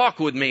you talk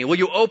with me? Will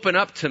you open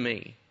up to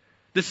me?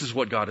 This is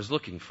what God is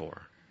looking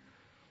for.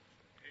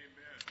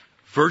 Amen.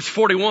 Verse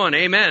 41.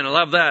 Amen. I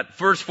love that.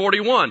 Verse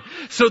 41.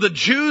 So the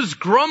Jews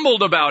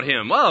grumbled about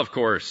him. Well, of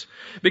course,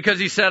 because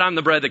he said, I'm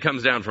the bread that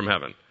comes down from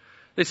heaven.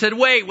 They said,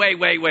 wait.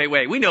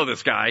 We know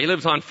this guy. He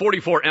lives on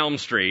 44 Elm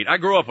Street. I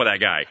grew up with that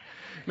guy.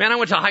 Man, I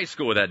went to high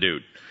school with that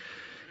dude.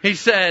 He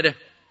said,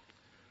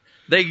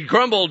 they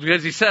grumbled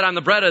because he said, I'm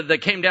the bread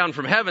that came down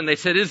from heaven. They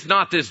said, is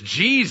not this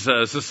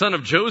Jesus, the son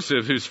of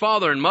Joseph, whose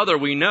father and mother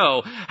we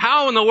know?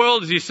 How in the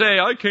world does he say,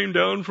 I came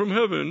down from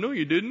heaven? No,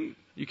 you didn't.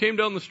 You came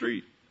down the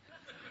street.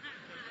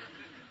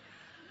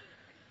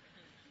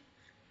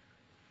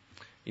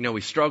 You know,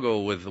 we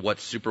struggle with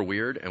what's super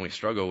weird and we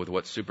struggle with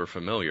what's super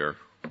familiar.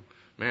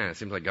 Man, it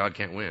seems like God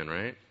can't win,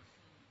 right?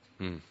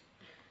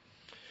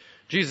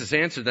 Jesus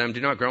answered them, "Do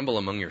not grumble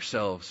among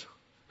yourselves."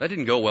 That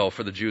didn't go well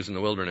for the Jews in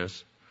the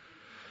wilderness.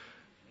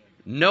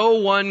 "No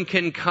one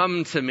can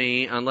come to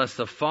me unless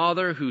the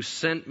Father who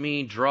sent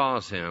me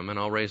draws him, and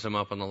I'll raise him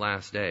up on the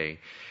last day."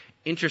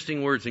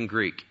 Interesting words in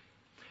Greek.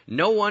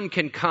 No one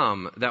can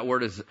come, that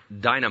word is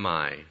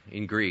dynamai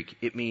in Greek.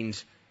 It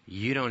means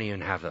you don't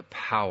even have the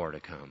power to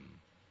come.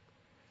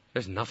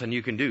 There's nothing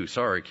you can do.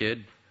 Sorry,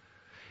 kid.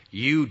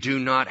 You do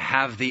not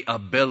have the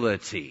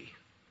ability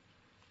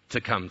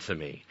to come to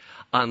me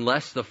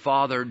unless the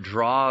Father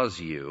draws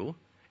you,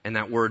 and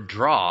that word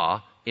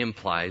draw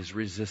implies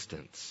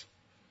resistance.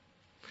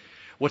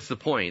 What's the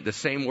point? The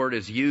same word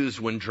is used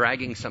when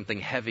dragging something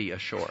heavy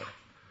ashore.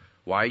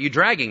 Why are you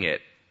dragging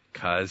it?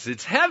 Because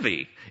it's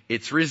heavy.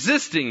 It's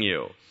resisting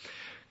you.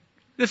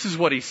 This is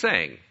what he's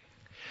saying.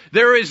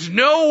 There is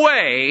no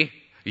way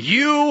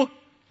you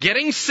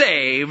getting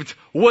saved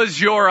was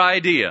your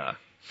idea.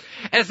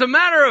 As a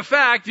matter of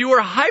fact, you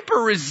were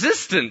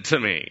hyper-resistant to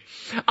me.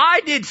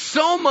 I did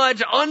so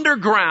much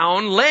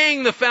underground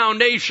laying the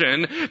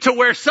foundation to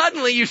where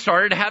suddenly you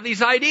started to have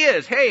these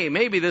ideas. Hey,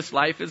 maybe this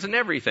life isn't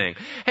everything.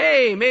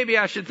 Hey, maybe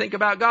I should think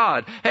about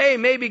God. Hey,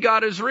 maybe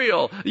God is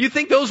real. You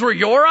think those were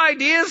your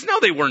ideas?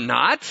 No, they were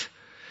not.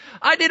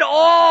 I did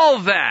all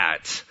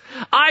that.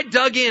 I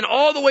dug in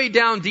all the way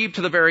down deep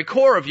to the very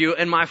core of you,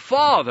 and my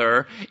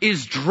Father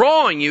is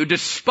drawing you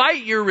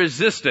despite your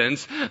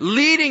resistance,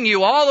 leading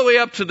you all the way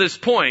up to this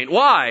point.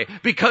 Why?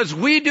 Because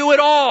we do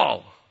it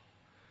all.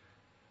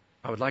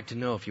 I would like to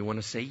know if you want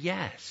to say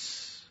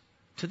yes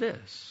to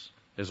this,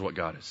 is what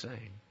God is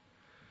saying.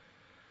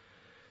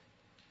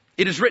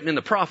 It is written in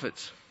the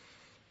prophets,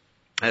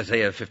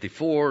 Isaiah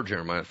 54,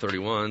 Jeremiah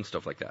 31,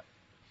 stuff like that.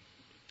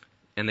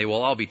 And they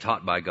will all be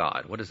taught by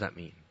God. What does that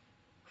mean?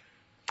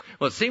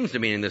 Well, it seems to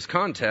me in this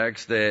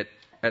context that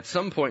at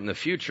some point in the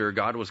future,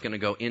 God was going to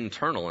go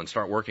internal and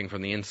start working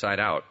from the inside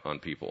out on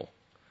people.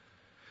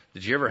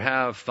 Did you ever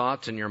have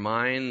thoughts in your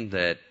mind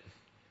that,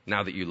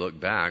 now that you look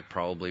back,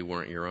 probably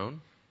weren't your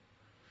own?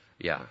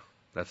 Yeah,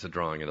 that's the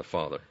drawing of the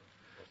Father.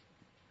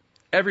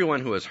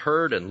 Everyone who has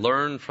heard and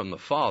learned from the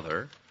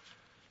Father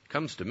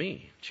comes to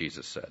me,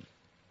 Jesus said.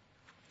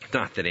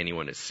 Not that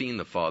anyone has seen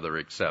the Father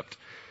except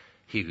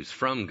he who's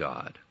from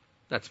God.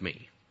 That's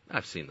me.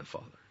 I've seen the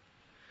Father.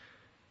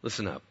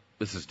 Listen up.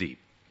 This is deep.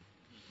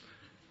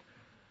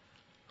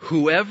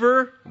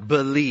 Whoever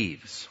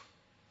believes,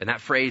 and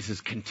that phrase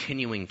is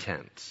continuing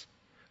tense.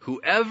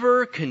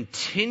 Whoever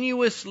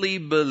continuously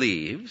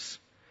believes,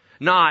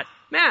 not,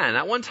 man,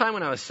 that one time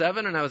when I was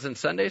 7 and I was in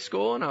Sunday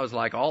school and I was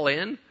like all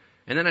in,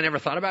 and then I never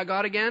thought about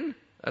God again.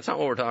 That's not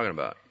what we're talking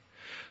about.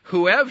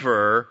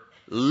 Whoever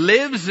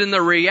lives in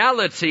the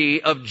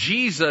reality of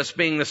Jesus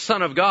being the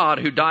Son of God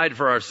who died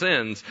for our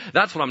sins.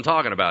 That's what I'm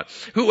talking about.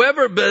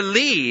 Whoever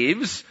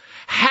believes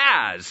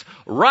has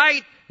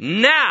right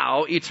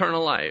now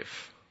eternal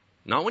life.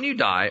 Not when you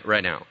die,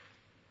 right now.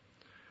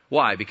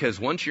 Why? Because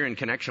once you're in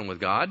connection with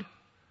God,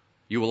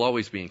 you will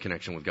always be in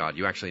connection with God.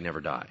 You actually never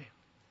die.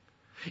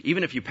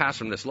 Even if you pass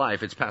from this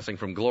life, it's passing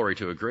from glory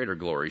to a greater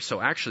glory. So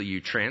actually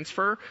you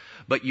transfer,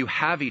 but you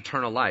have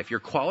eternal life. Your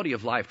quality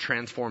of life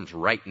transforms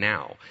right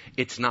now.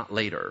 It's not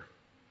later.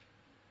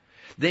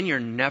 Then you're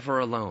never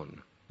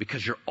alone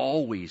because you're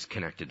always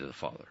connected to the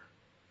Father.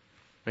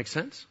 Make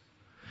sense?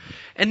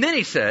 And then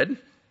he said,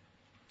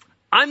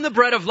 I'm the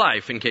bread of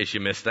life, in case you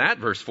missed that,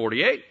 verse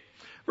 48.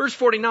 Verse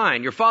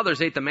 49, your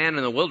fathers ate the manna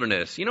in the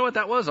wilderness. You know what?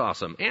 That was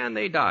awesome. And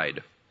they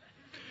died.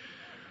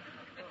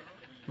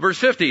 Verse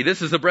 50,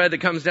 this is the bread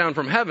that comes down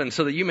from heaven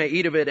so that you may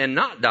eat of it and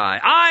not die.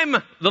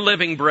 I'm the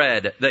living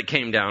bread that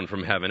came down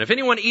from heaven. If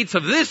anyone eats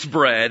of this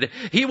bread,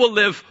 he will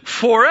live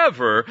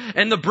forever.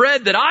 And the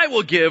bread that I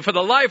will give for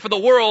the life of the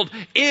world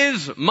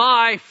is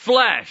my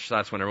flesh.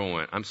 That's when everyone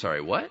went, I'm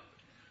sorry, what?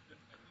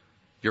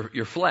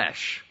 Your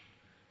flesh.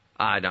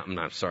 I'm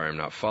not sorry, I'm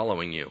not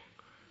following you.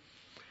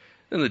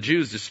 Then the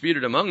Jews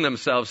disputed among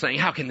themselves, saying,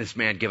 how can this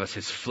man give us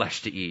his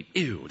flesh to eat?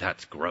 Ew,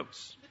 that's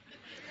gross.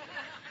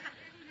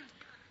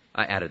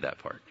 I added that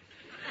part.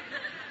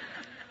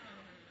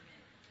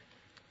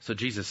 So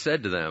Jesus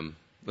said to them,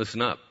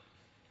 listen up,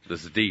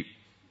 this is deep.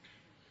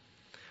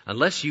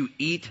 Unless you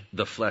eat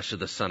the flesh of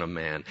the Son of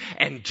Man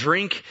and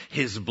drink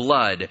his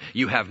blood,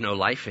 you have no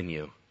life in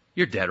you.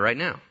 You're dead right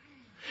now.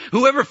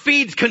 Whoever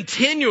feeds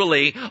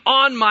continually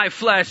on my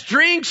flesh,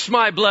 drinks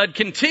my blood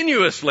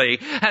continuously,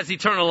 has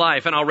eternal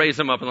life, and I'll raise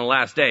him up on the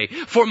last day.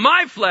 For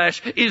my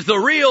flesh is the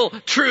real,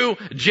 true,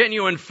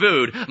 genuine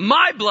food.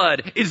 My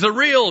blood is the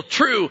real,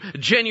 true,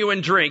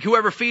 genuine drink.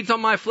 Whoever feeds on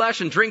my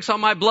flesh and drinks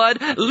on my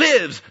blood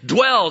lives,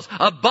 dwells,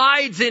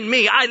 abides in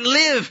me. I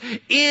live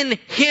in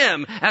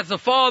him. As the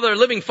Father,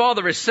 living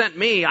Father has sent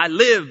me, I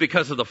live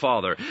because of the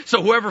Father.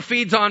 So whoever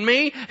feeds on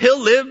me,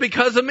 he'll live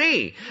because of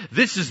me.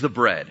 This is the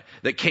bread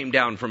that came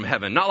down from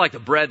heaven. Not like the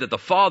bread that the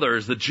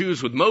fathers, the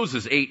Jews with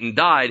Moses, ate and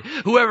died.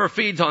 Whoever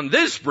feeds on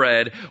this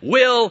bread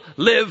will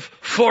live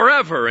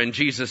forever. And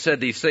Jesus said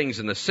these things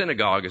in the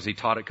synagogue as he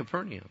taught at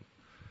Capernaum.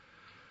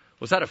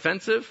 Was that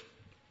offensive?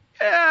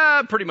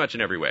 Pretty much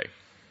in every way.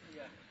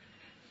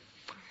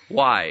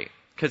 Why?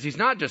 Because he's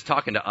not just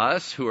talking to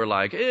us who are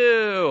like,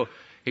 ew.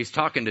 He's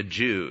talking to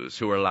Jews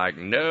who are like,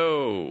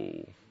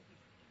 no.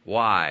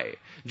 Why?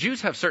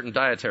 Jews have certain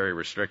dietary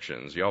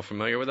restrictions. You all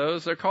familiar with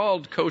those? They're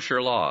called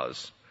kosher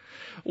laws.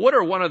 What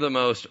are one of the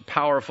most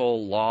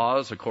powerful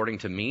laws according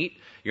to meat?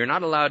 You're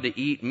not allowed to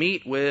eat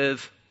meat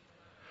with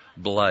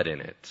blood in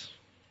it.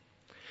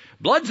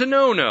 Blood's a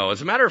no-no.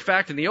 As a matter of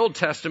fact, in the Old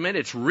Testament,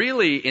 it's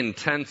really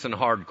intense and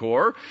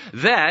hardcore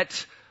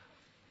that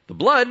the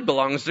blood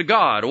belongs to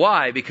God.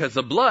 Why? Because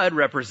the blood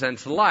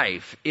represents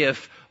life.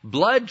 If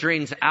blood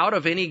drains out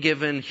of any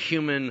given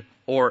human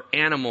or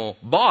animal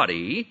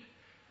body,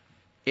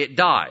 it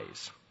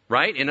dies,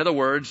 right? In other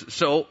words,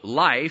 so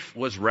life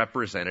was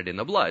represented in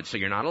the blood. So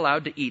you're not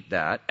allowed to eat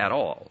that at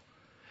all.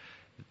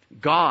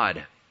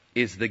 God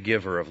is the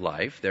giver of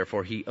life,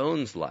 therefore he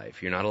owns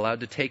life. You're not allowed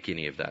to take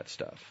any of that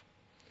stuff.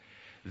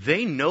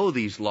 They know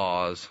these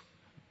laws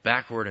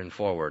backward and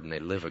forward, and they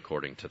live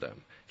according to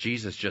them.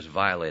 Jesus just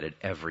violated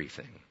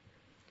everything.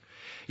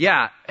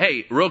 Yeah,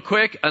 hey, real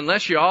quick,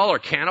 unless you all are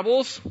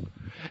cannibals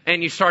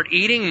and you start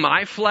eating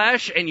my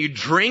flesh and you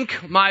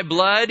drink my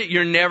blood,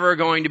 you're never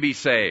going to be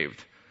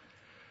saved.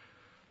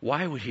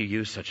 Why would he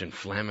use such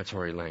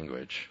inflammatory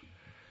language?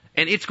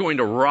 And it's going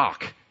to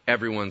rock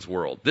everyone's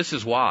world. This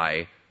is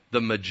why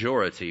the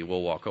majority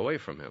will walk away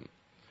from him.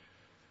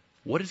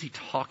 What is he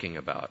talking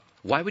about?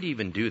 Why would he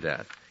even do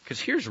that? Because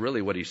here's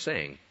really what he's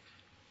saying.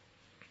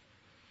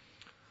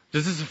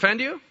 Does this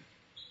offend you?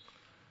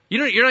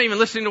 You're not even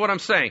listening to what I'm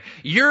saying.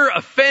 You're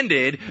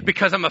offended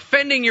because I'm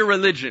offending your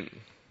religion.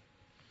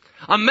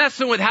 I'm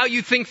messing with how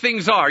you think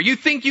things are. You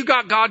think you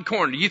got God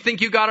cornered. You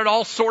think you got it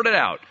all sorted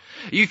out.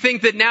 You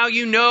think that now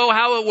you know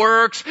how it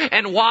works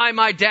and why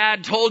my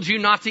dad told you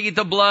not to eat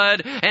the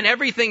blood and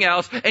everything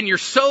else. And you're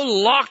so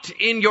locked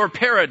in your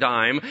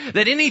paradigm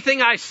that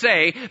anything I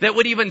say that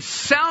would even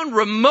sound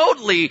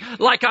remotely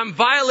like I'm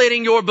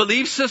violating your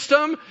belief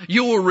system,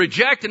 you will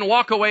reject and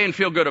walk away and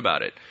feel good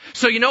about it.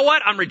 So you know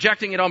what? I'm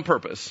rejecting it on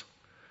purpose.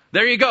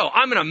 There you go.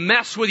 I'm going to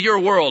mess with your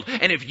world.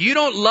 And if you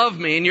don't love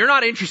me and you're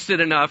not interested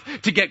enough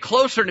to get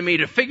closer to me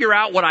to figure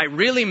out what I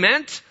really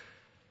meant,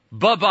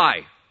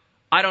 bye-bye.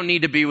 I don't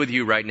need to be with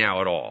you right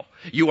now at all.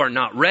 You are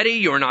not ready.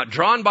 You are not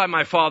drawn by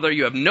my Father.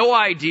 You have no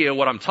idea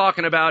what I'm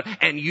talking about,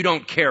 and you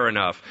don't care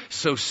enough.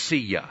 So see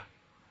ya.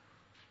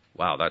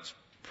 Wow, that's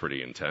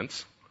pretty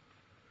intense.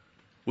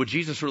 Would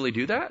Jesus really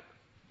do that?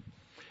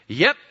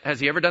 Yep. Has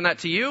he ever done that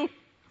to you?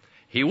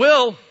 He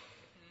will.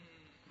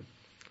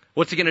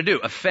 What's he going to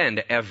do?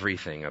 Offend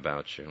everything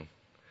about you.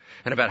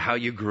 And about how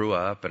you grew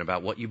up, and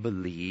about what you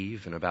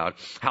believe, and about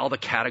how the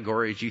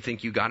categories you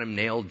think you got him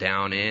nailed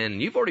down in.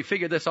 And you've already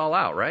figured this all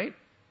out, right?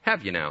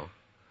 Have you now?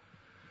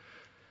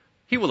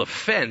 He will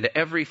offend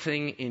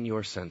everything in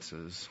your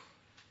senses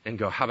and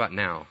go, how about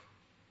now?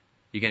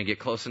 You going to get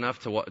close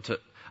enough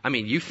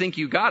you think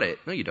you got it.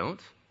 No, you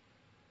don't.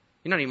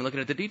 You're not even looking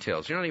at the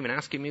details. You're not even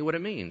asking me what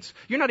it means.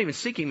 You're not even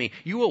seeking me.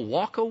 You will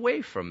walk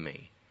away from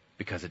me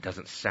because it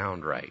doesn't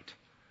sound right.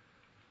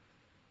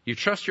 You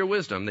trust your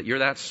wisdom that you're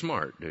that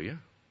smart, do you?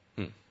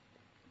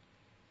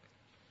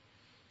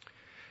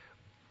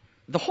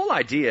 The whole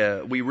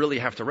idea we really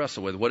have to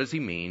wrestle with, what does he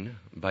mean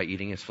by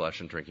eating his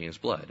flesh and drinking his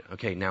blood?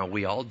 Okay, now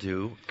we all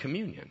do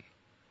communion,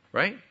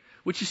 right?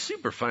 Which is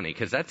super funny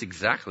because that's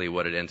exactly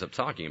what it ends up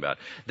talking about.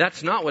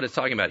 That's not what it's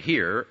talking about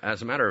here.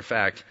 As a matter of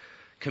fact,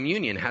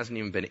 communion hasn't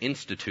even been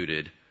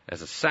instituted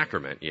as a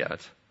sacrament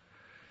yet.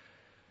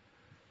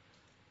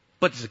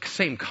 But it's the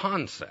same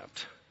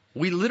concept.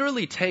 We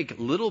literally take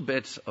little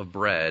bits of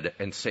bread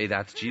and say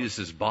that's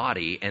Jesus'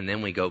 body, and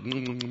then we go,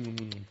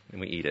 and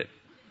we eat it.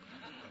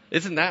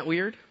 Isn't that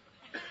weird?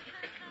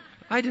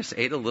 I just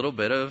ate a little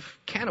bit of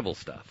cannibal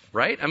stuff,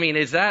 right? I mean,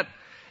 is that...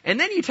 And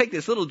then you take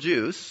this little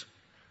juice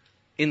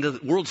in the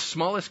world's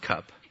smallest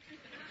cup.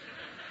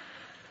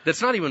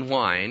 That's not even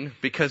wine,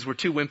 because we're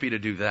too wimpy to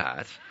do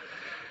that.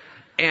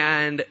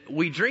 And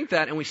we drink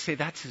that and we say,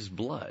 that's his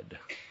blood.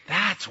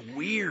 That's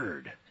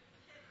weird.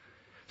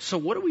 So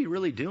what are we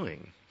really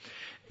doing?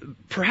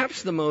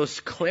 Perhaps the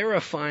most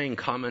clarifying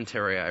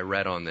commentary I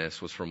read on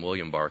this was from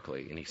William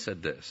Barclay, and he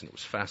said this, and it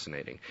was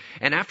fascinating.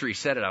 And after he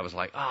said it, I was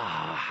like,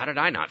 how did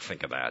I not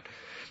think of that?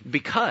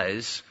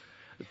 Because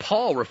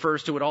Paul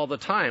refers to it all the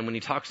time when he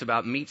talks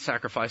about meat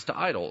sacrificed to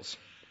idols.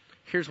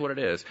 Here's what it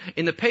is.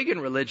 In the pagan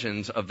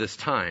religions of this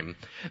time,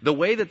 the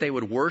way that they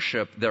would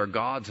worship their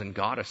gods and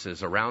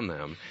goddesses around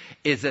them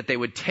is that they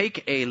would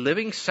take a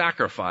living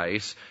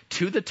sacrifice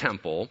to the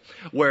temple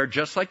where,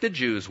 just like the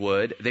Jews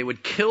would, they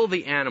would kill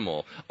the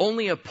animal.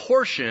 Only a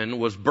portion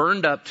was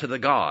burned up to the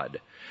god.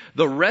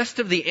 The rest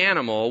of the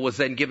animal was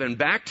then given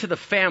back to the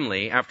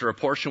family after a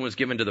portion was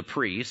given to the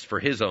priest for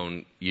his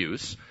own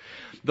use.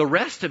 The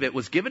rest of it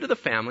was given to the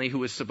family who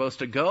was supposed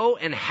to go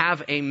and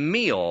have a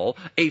meal,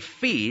 a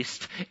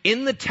feast,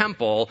 in the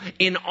temple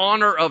in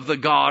honor of the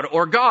god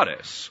or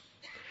goddess.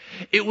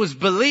 It was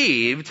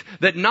believed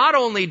that not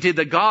only did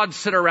the god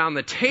sit around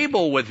the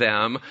table with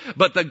them,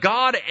 but the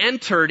god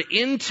entered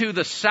into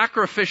the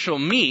sacrificial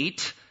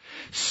meat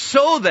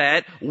so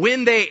that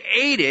when they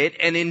ate it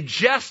and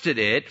ingested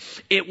it,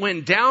 it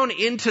went down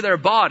into their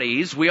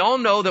bodies. We all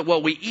know that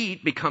what we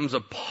eat becomes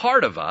a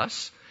part of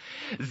us.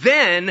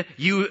 Then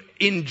you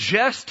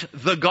ingest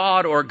the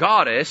god or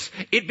goddess,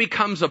 it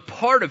becomes a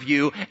part of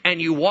you,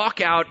 and you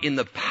walk out in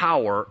the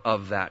power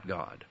of that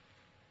god.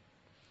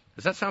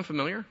 Does that sound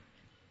familiar?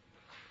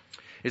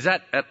 Is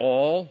that at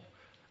all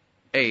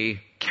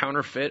a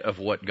counterfeit of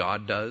what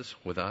God does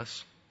with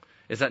us?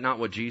 Is that not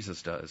what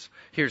Jesus does?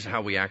 Here's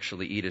how we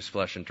actually eat his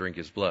flesh and drink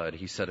his blood.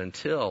 He said,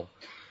 until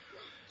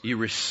you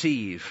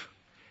receive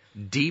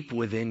deep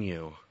within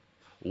you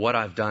what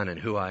I've done and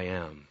who I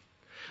am,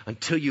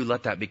 until you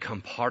let that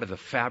become part of the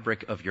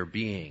fabric of your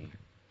being,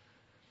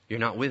 you're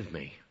not with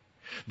me.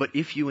 But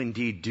if you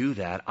indeed do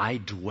that, I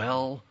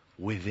dwell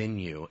within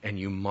you and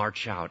you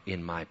march out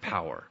in my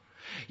power.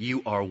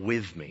 You are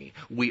with me.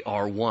 We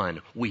are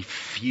one. We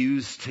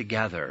fuse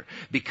together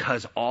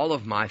because all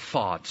of my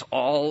thoughts,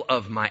 all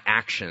of my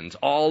actions,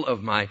 all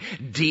of my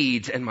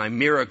deeds and my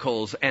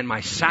miracles and my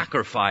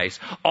sacrifice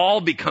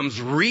all becomes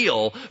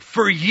real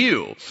for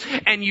you.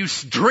 And you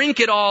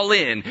drink it all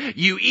in.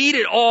 You eat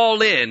it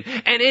all in.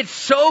 And it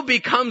so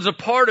becomes a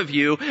part of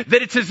you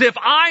that it's as if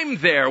I'm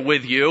there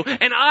with you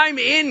and I'm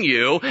in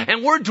you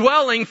and we're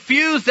dwelling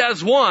fused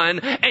as one,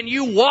 and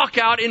you walk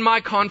out in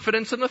my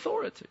confidence and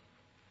authority.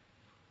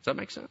 Does that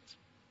make sense?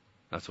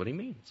 That's what he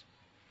means.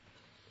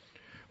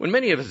 When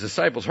many of his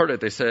disciples heard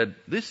it, they said,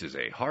 this is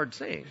a hard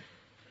saying.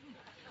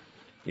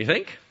 You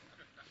think?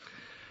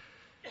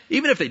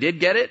 Even if they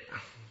did get it,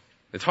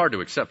 it's hard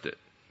to accept it.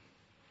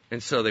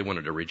 And so they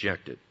wanted to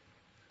reject it.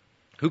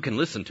 Who can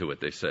listen to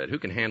it, they said. Who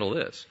can handle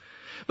this?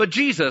 But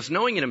Jesus,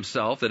 knowing in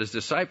himself that his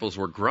disciples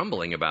were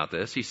grumbling about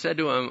this, he said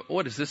to them,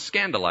 what, does this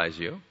scandalize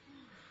you?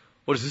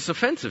 What, is this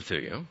offensive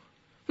to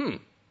you?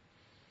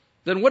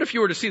 Then what if you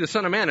were to see the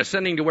Son of Man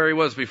ascending to where he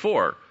was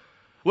before?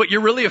 What,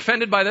 you're really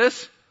offended by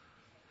this?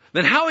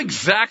 Then how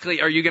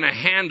exactly are you going to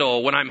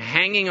handle when I'm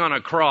hanging on a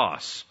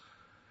cross?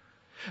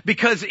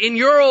 Because in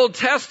your Old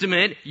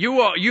Testament,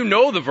 you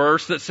know the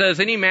verse that says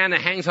any man that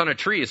hangs on a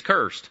tree is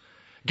cursed.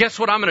 Guess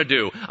what I'm going to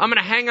do? I'm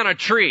going to hang on a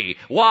tree.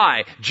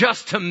 Why?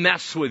 Just to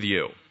mess with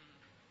you.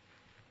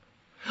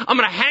 I'm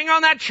going to hang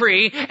on that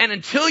tree, and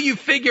until you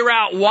figure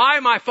out why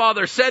my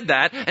Father said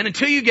that, and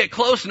until you get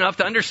close enough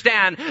to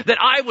understand that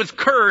I was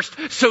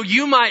cursed so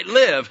you might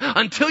live,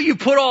 until you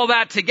put all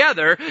that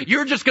together,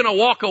 you're just going to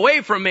walk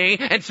away from me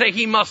and say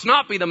he must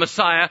not be the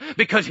Messiah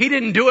because he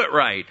didn't do it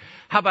right.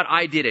 How about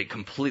I did it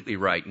completely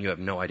right and you have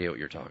no idea what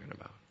you're talking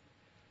about?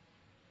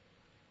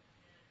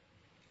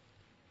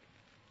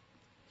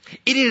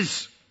 It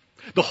is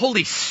the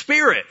Holy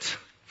Spirit,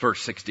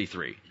 verse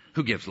 63,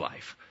 who gives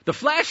life. The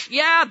flesh,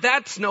 yeah,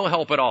 that's no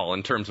help at all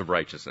in terms of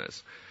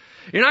righteousness.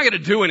 You're not going to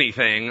do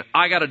anything.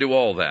 I got to do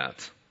all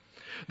that.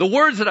 The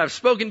words that I've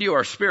spoken to you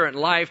are spirit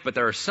and life, but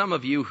there are some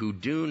of you who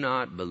do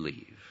not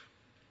believe.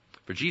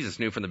 For Jesus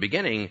knew from the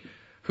beginning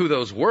who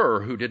those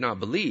were who did not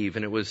believe,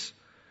 and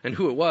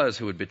who it was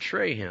who would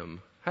betray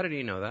him. How did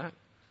he know that?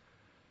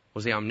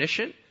 Was he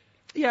omniscient?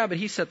 Yeah, but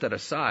he set that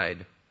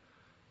aside.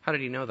 How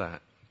did he know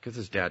that? Because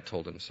his dad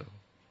told him so.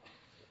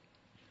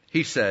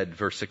 He said,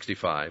 verse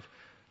 65,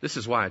 this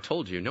is why I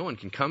told you, no one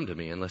can come to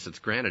me unless it's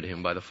granted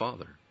him by the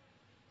Father.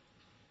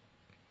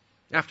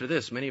 After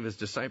this, many of his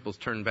disciples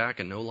turned back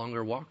and no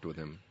longer walked with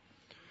him.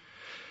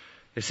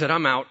 They said,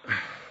 I'm out.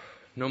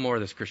 No more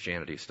of this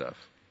Christianity stuff.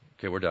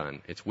 Okay, we're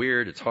done. It's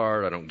weird. It's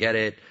hard. I don't get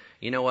it.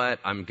 You know what?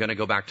 I'm going to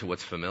go back to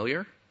what's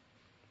familiar.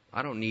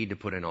 I don't need to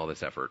put in all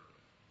this effort.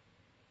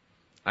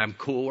 I'm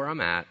cool where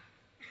I'm at.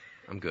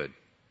 I'm good.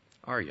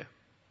 Are you?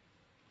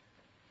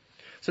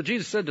 So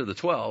Jesus said to the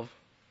 12,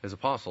 his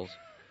apostles,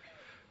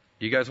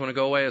 do you guys want to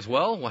go away as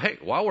well? Well, hey,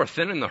 while we're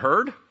thinning the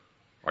herd,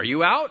 are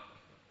you out?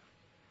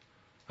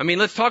 I mean,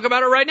 let's talk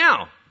about it right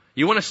now.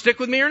 You want to stick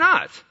with me or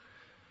not?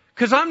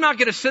 Because I'm not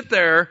going to sit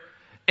there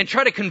and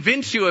try to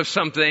convince you of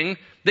something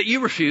that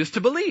you refuse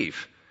to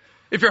believe.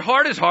 If your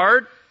heart is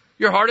hard,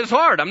 your heart is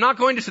hard. I'm not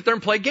going to sit there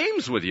and play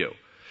games with you.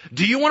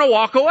 Do you want to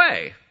walk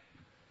away?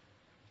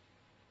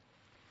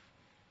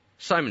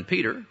 Simon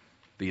Peter,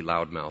 the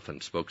loudmouth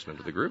and spokesman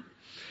of the group,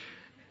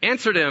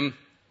 answered him,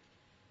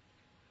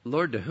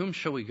 Lord, to whom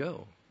shall we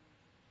go?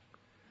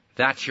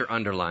 That's your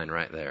underline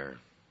right there.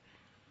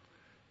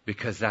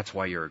 Because that's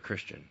why you're a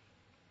Christian.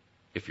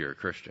 If you're a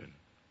Christian.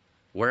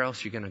 Where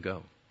else are you going to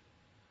go?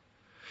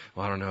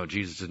 Well, I don't know.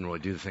 Jesus didn't really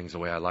do the things the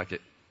way I liked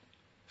it.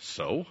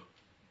 So?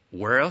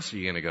 Where else are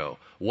you going to go?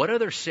 What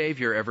other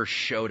Savior ever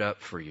showed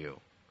up for you?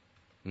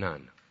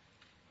 None.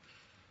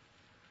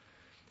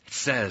 It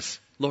says,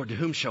 Lord, to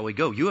whom shall we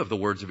go? You have the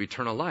words of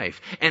eternal life.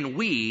 And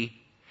we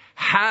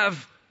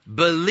have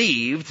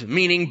believed,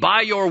 meaning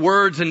by your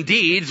words and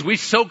deeds, we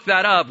soak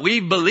that up. We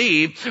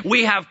believe,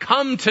 we have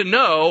come to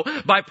know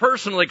by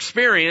personal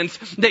experience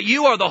that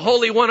you are the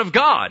Holy One of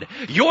God.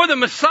 You're the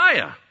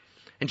Messiah.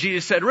 And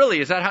Jesus said,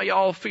 really, is that how you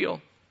all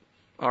feel?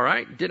 All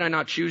right. Did I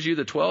not choose you,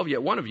 the 12?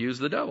 Yet one of you is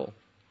the devil.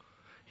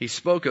 He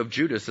spoke of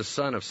Judas, the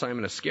son of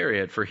Simon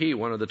Iscariot, for he,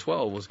 one of the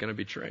 12, was going to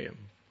betray him.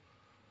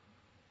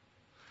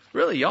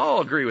 Really,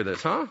 y'all agree with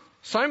this, huh?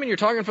 Simon, you're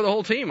talking for the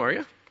whole team, are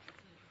you?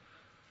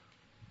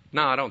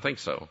 No, I don't think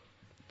so.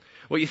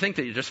 Well, you think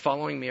that you're just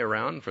following me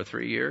around for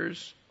 3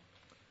 years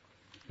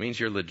means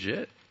you're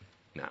legit?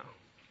 No.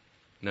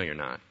 No, you're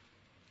not.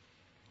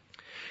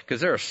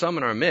 Because there are some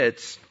in our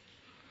midst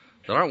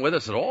that aren't with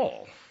us at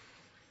all.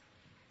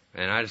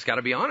 And I just got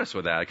to be honest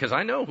with that, because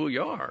I know who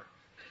you are,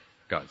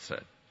 God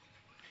said.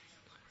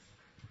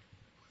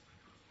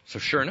 So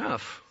sure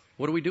enough,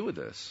 what do we do with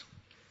this?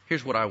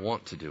 Here's what I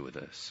want to do with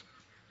this.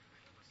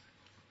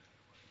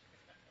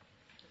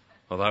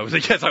 Although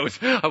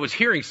I was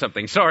hearing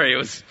something. Sorry, it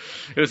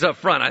was up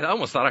front. I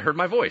almost thought I heard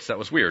my voice. That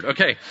was weird.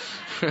 Okay.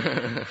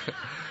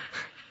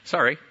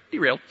 Sorry,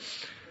 derailed.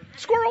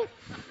 Squirrel.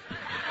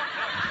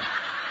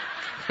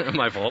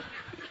 My fault.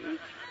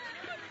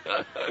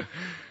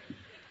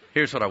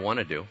 Here's what I want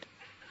to do.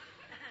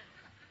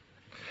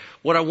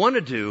 What I want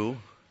to do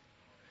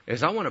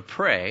is I want to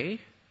pray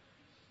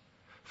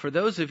for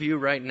those of you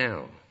right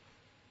now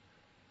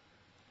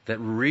that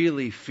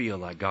really feel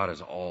like God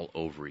is all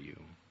over you.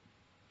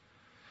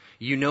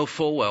 You know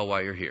full well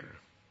why you're here,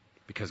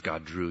 because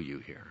God drew you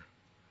here.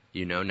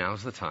 You know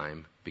now's the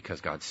time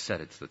because God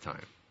said it's the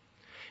time.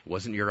 It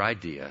wasn't your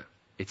idea,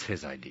 it's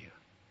His idea.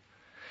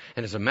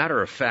 And as a matter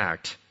of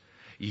fact,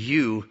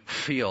 you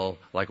feel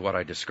like what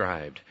I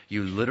described.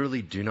 You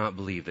literally do not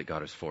believe that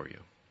God is for you.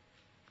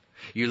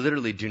 You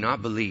literally do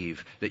not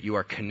believe that you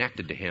are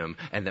connected to Him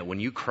and that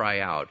when you cry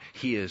out,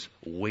 He is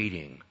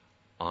waiting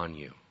on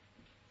you.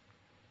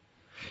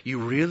 You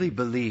really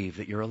believe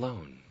that you're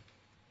alone.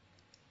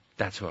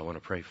 That's who I want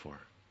to pray for.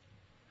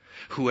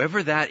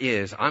 Whoever that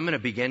is, I'm going to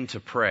begin to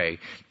pray.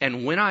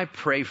 And when I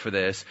pray for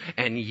this,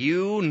 and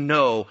you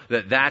know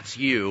that that's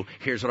you,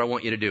 here's what I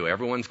want you to do.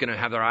 Everyone's going to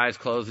have their eyes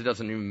closed. It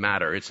doesn't even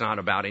matter. It's not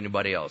about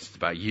anybody else. It's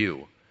about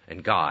you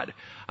and God.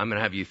 I'm going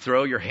to have you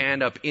throw your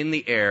hand up in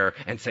the air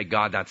and say,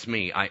 God, that's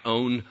me. I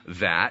own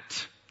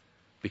that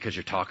because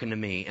you're talking to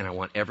me, and I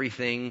want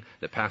everything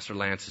that Pastor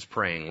Lance is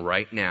praying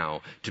right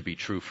now to be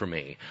true for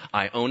me.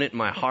 I own it in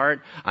my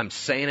heart. I'm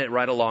saying it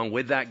right along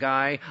with that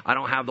guy. I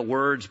don't have the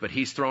words, but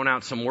he's thrown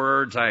out some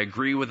words. I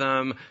agree with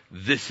them.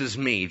 This is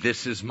me.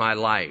 This is my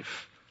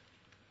life.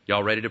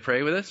 Y'all ready to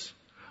pray with us?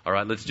 All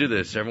right, let's do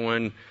this.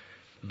 Everyone,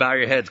 bow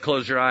your heads,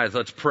 close your eyes,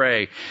 let's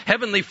pray.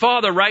 Heavenly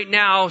Father, right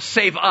now,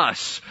 save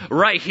us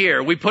right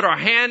here. We put our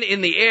hand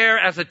in the air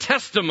as a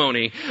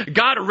testimony.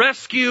 God,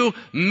 rescue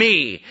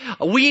me.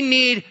 We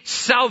need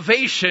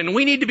salvation.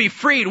 We need to be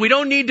freed. We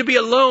don't need to be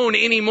alone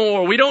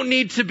anymore. We don't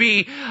need to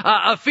be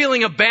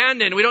feeling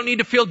abandoned. We don't need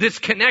to feel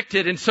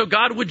disconnected. And so,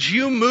 God, would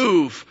you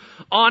move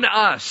on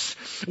us?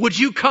 Would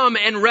you come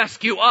and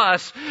rescue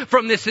us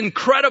from this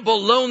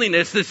incredible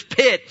loneliness, this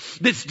pit,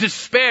 this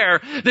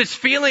despair, this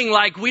feeling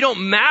like we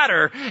don't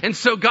matter? And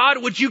so,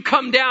 God, would you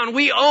come down?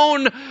 We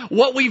own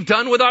what we've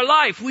done with our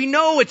life. We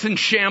know it's in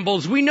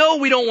shambles. We know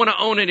we don't want to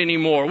own it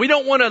anymore. We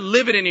don't want to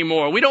live it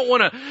anymore. We don't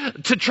want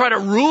to try to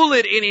rule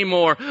it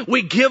anymore.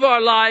 We give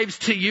our lives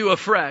to you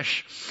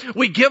afresh.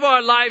 We give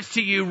our lives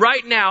to you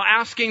right now,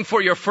 asking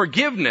for your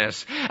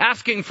forgiveness,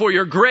 asking for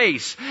your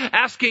grace,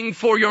 asking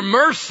for your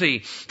mercy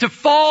to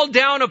fall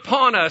down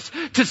upon us,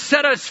 to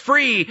set us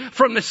free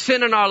from the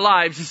sin in our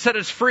lives, to set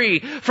us free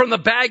from the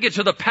baggage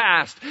of the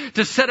past,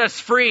 to set us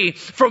free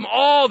from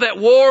all that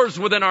wars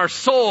within our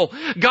soul.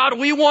 God,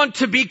 we want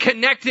to be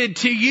connected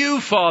to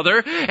you,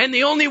 Father, and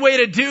the only way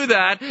to do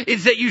that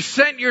is that you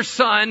sent your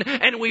Son,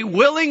 and we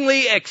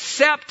willingly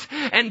accept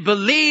and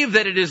believe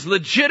that it is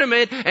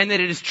legitimate and that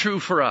it is true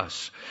for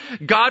us.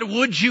 God,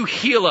 would you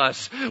heal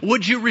us?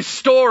 Would you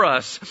restore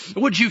us?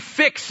 Would you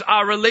fix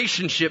our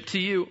relationship to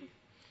you?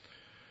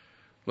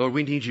 Lord,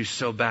 we need you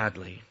so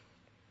badly.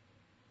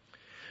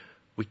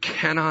 We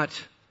cannot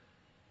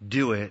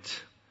do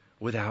it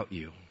without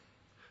you.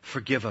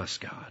 Forgive us,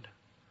 God.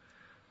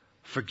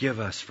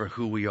 Forgive us for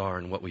who we are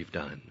and what we've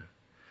done.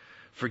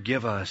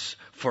 Forgive us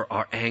for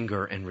our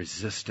anger and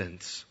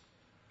resistance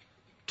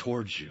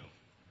towards you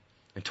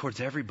and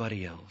towards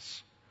everybody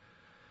else.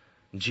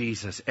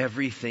 Jesus,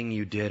 everything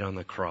you did on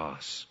the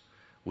cross,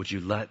 would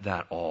you let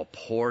that all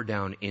pour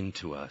down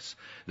into us,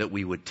 that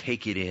we would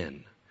take it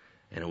in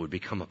and it would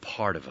become a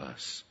part of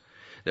us,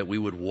 that we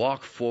would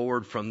walk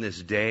forward from this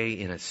day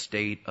in a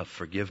state of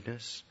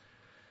forgiveness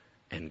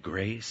and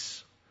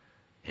grace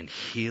and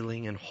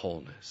healing and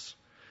wholeness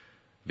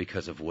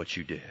because of what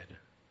you did.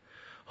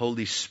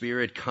 Holy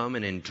Spirit, come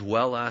and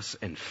indwell us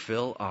and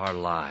fill our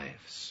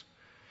lives.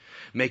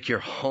 Make your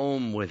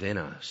home within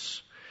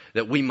us,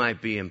 that we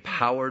might be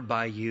empowered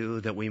by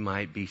you, that we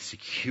might be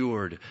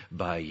secured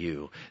by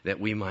you, that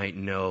we might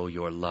know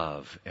your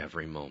love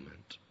every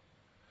moment.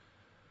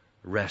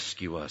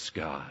 Rescue us,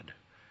 God.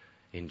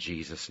 In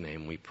Jesus'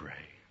 name we pray.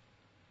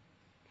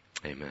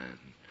 Amen.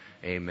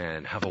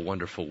 Amen. Have a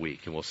wonderful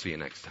week, and we'll see you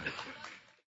next time.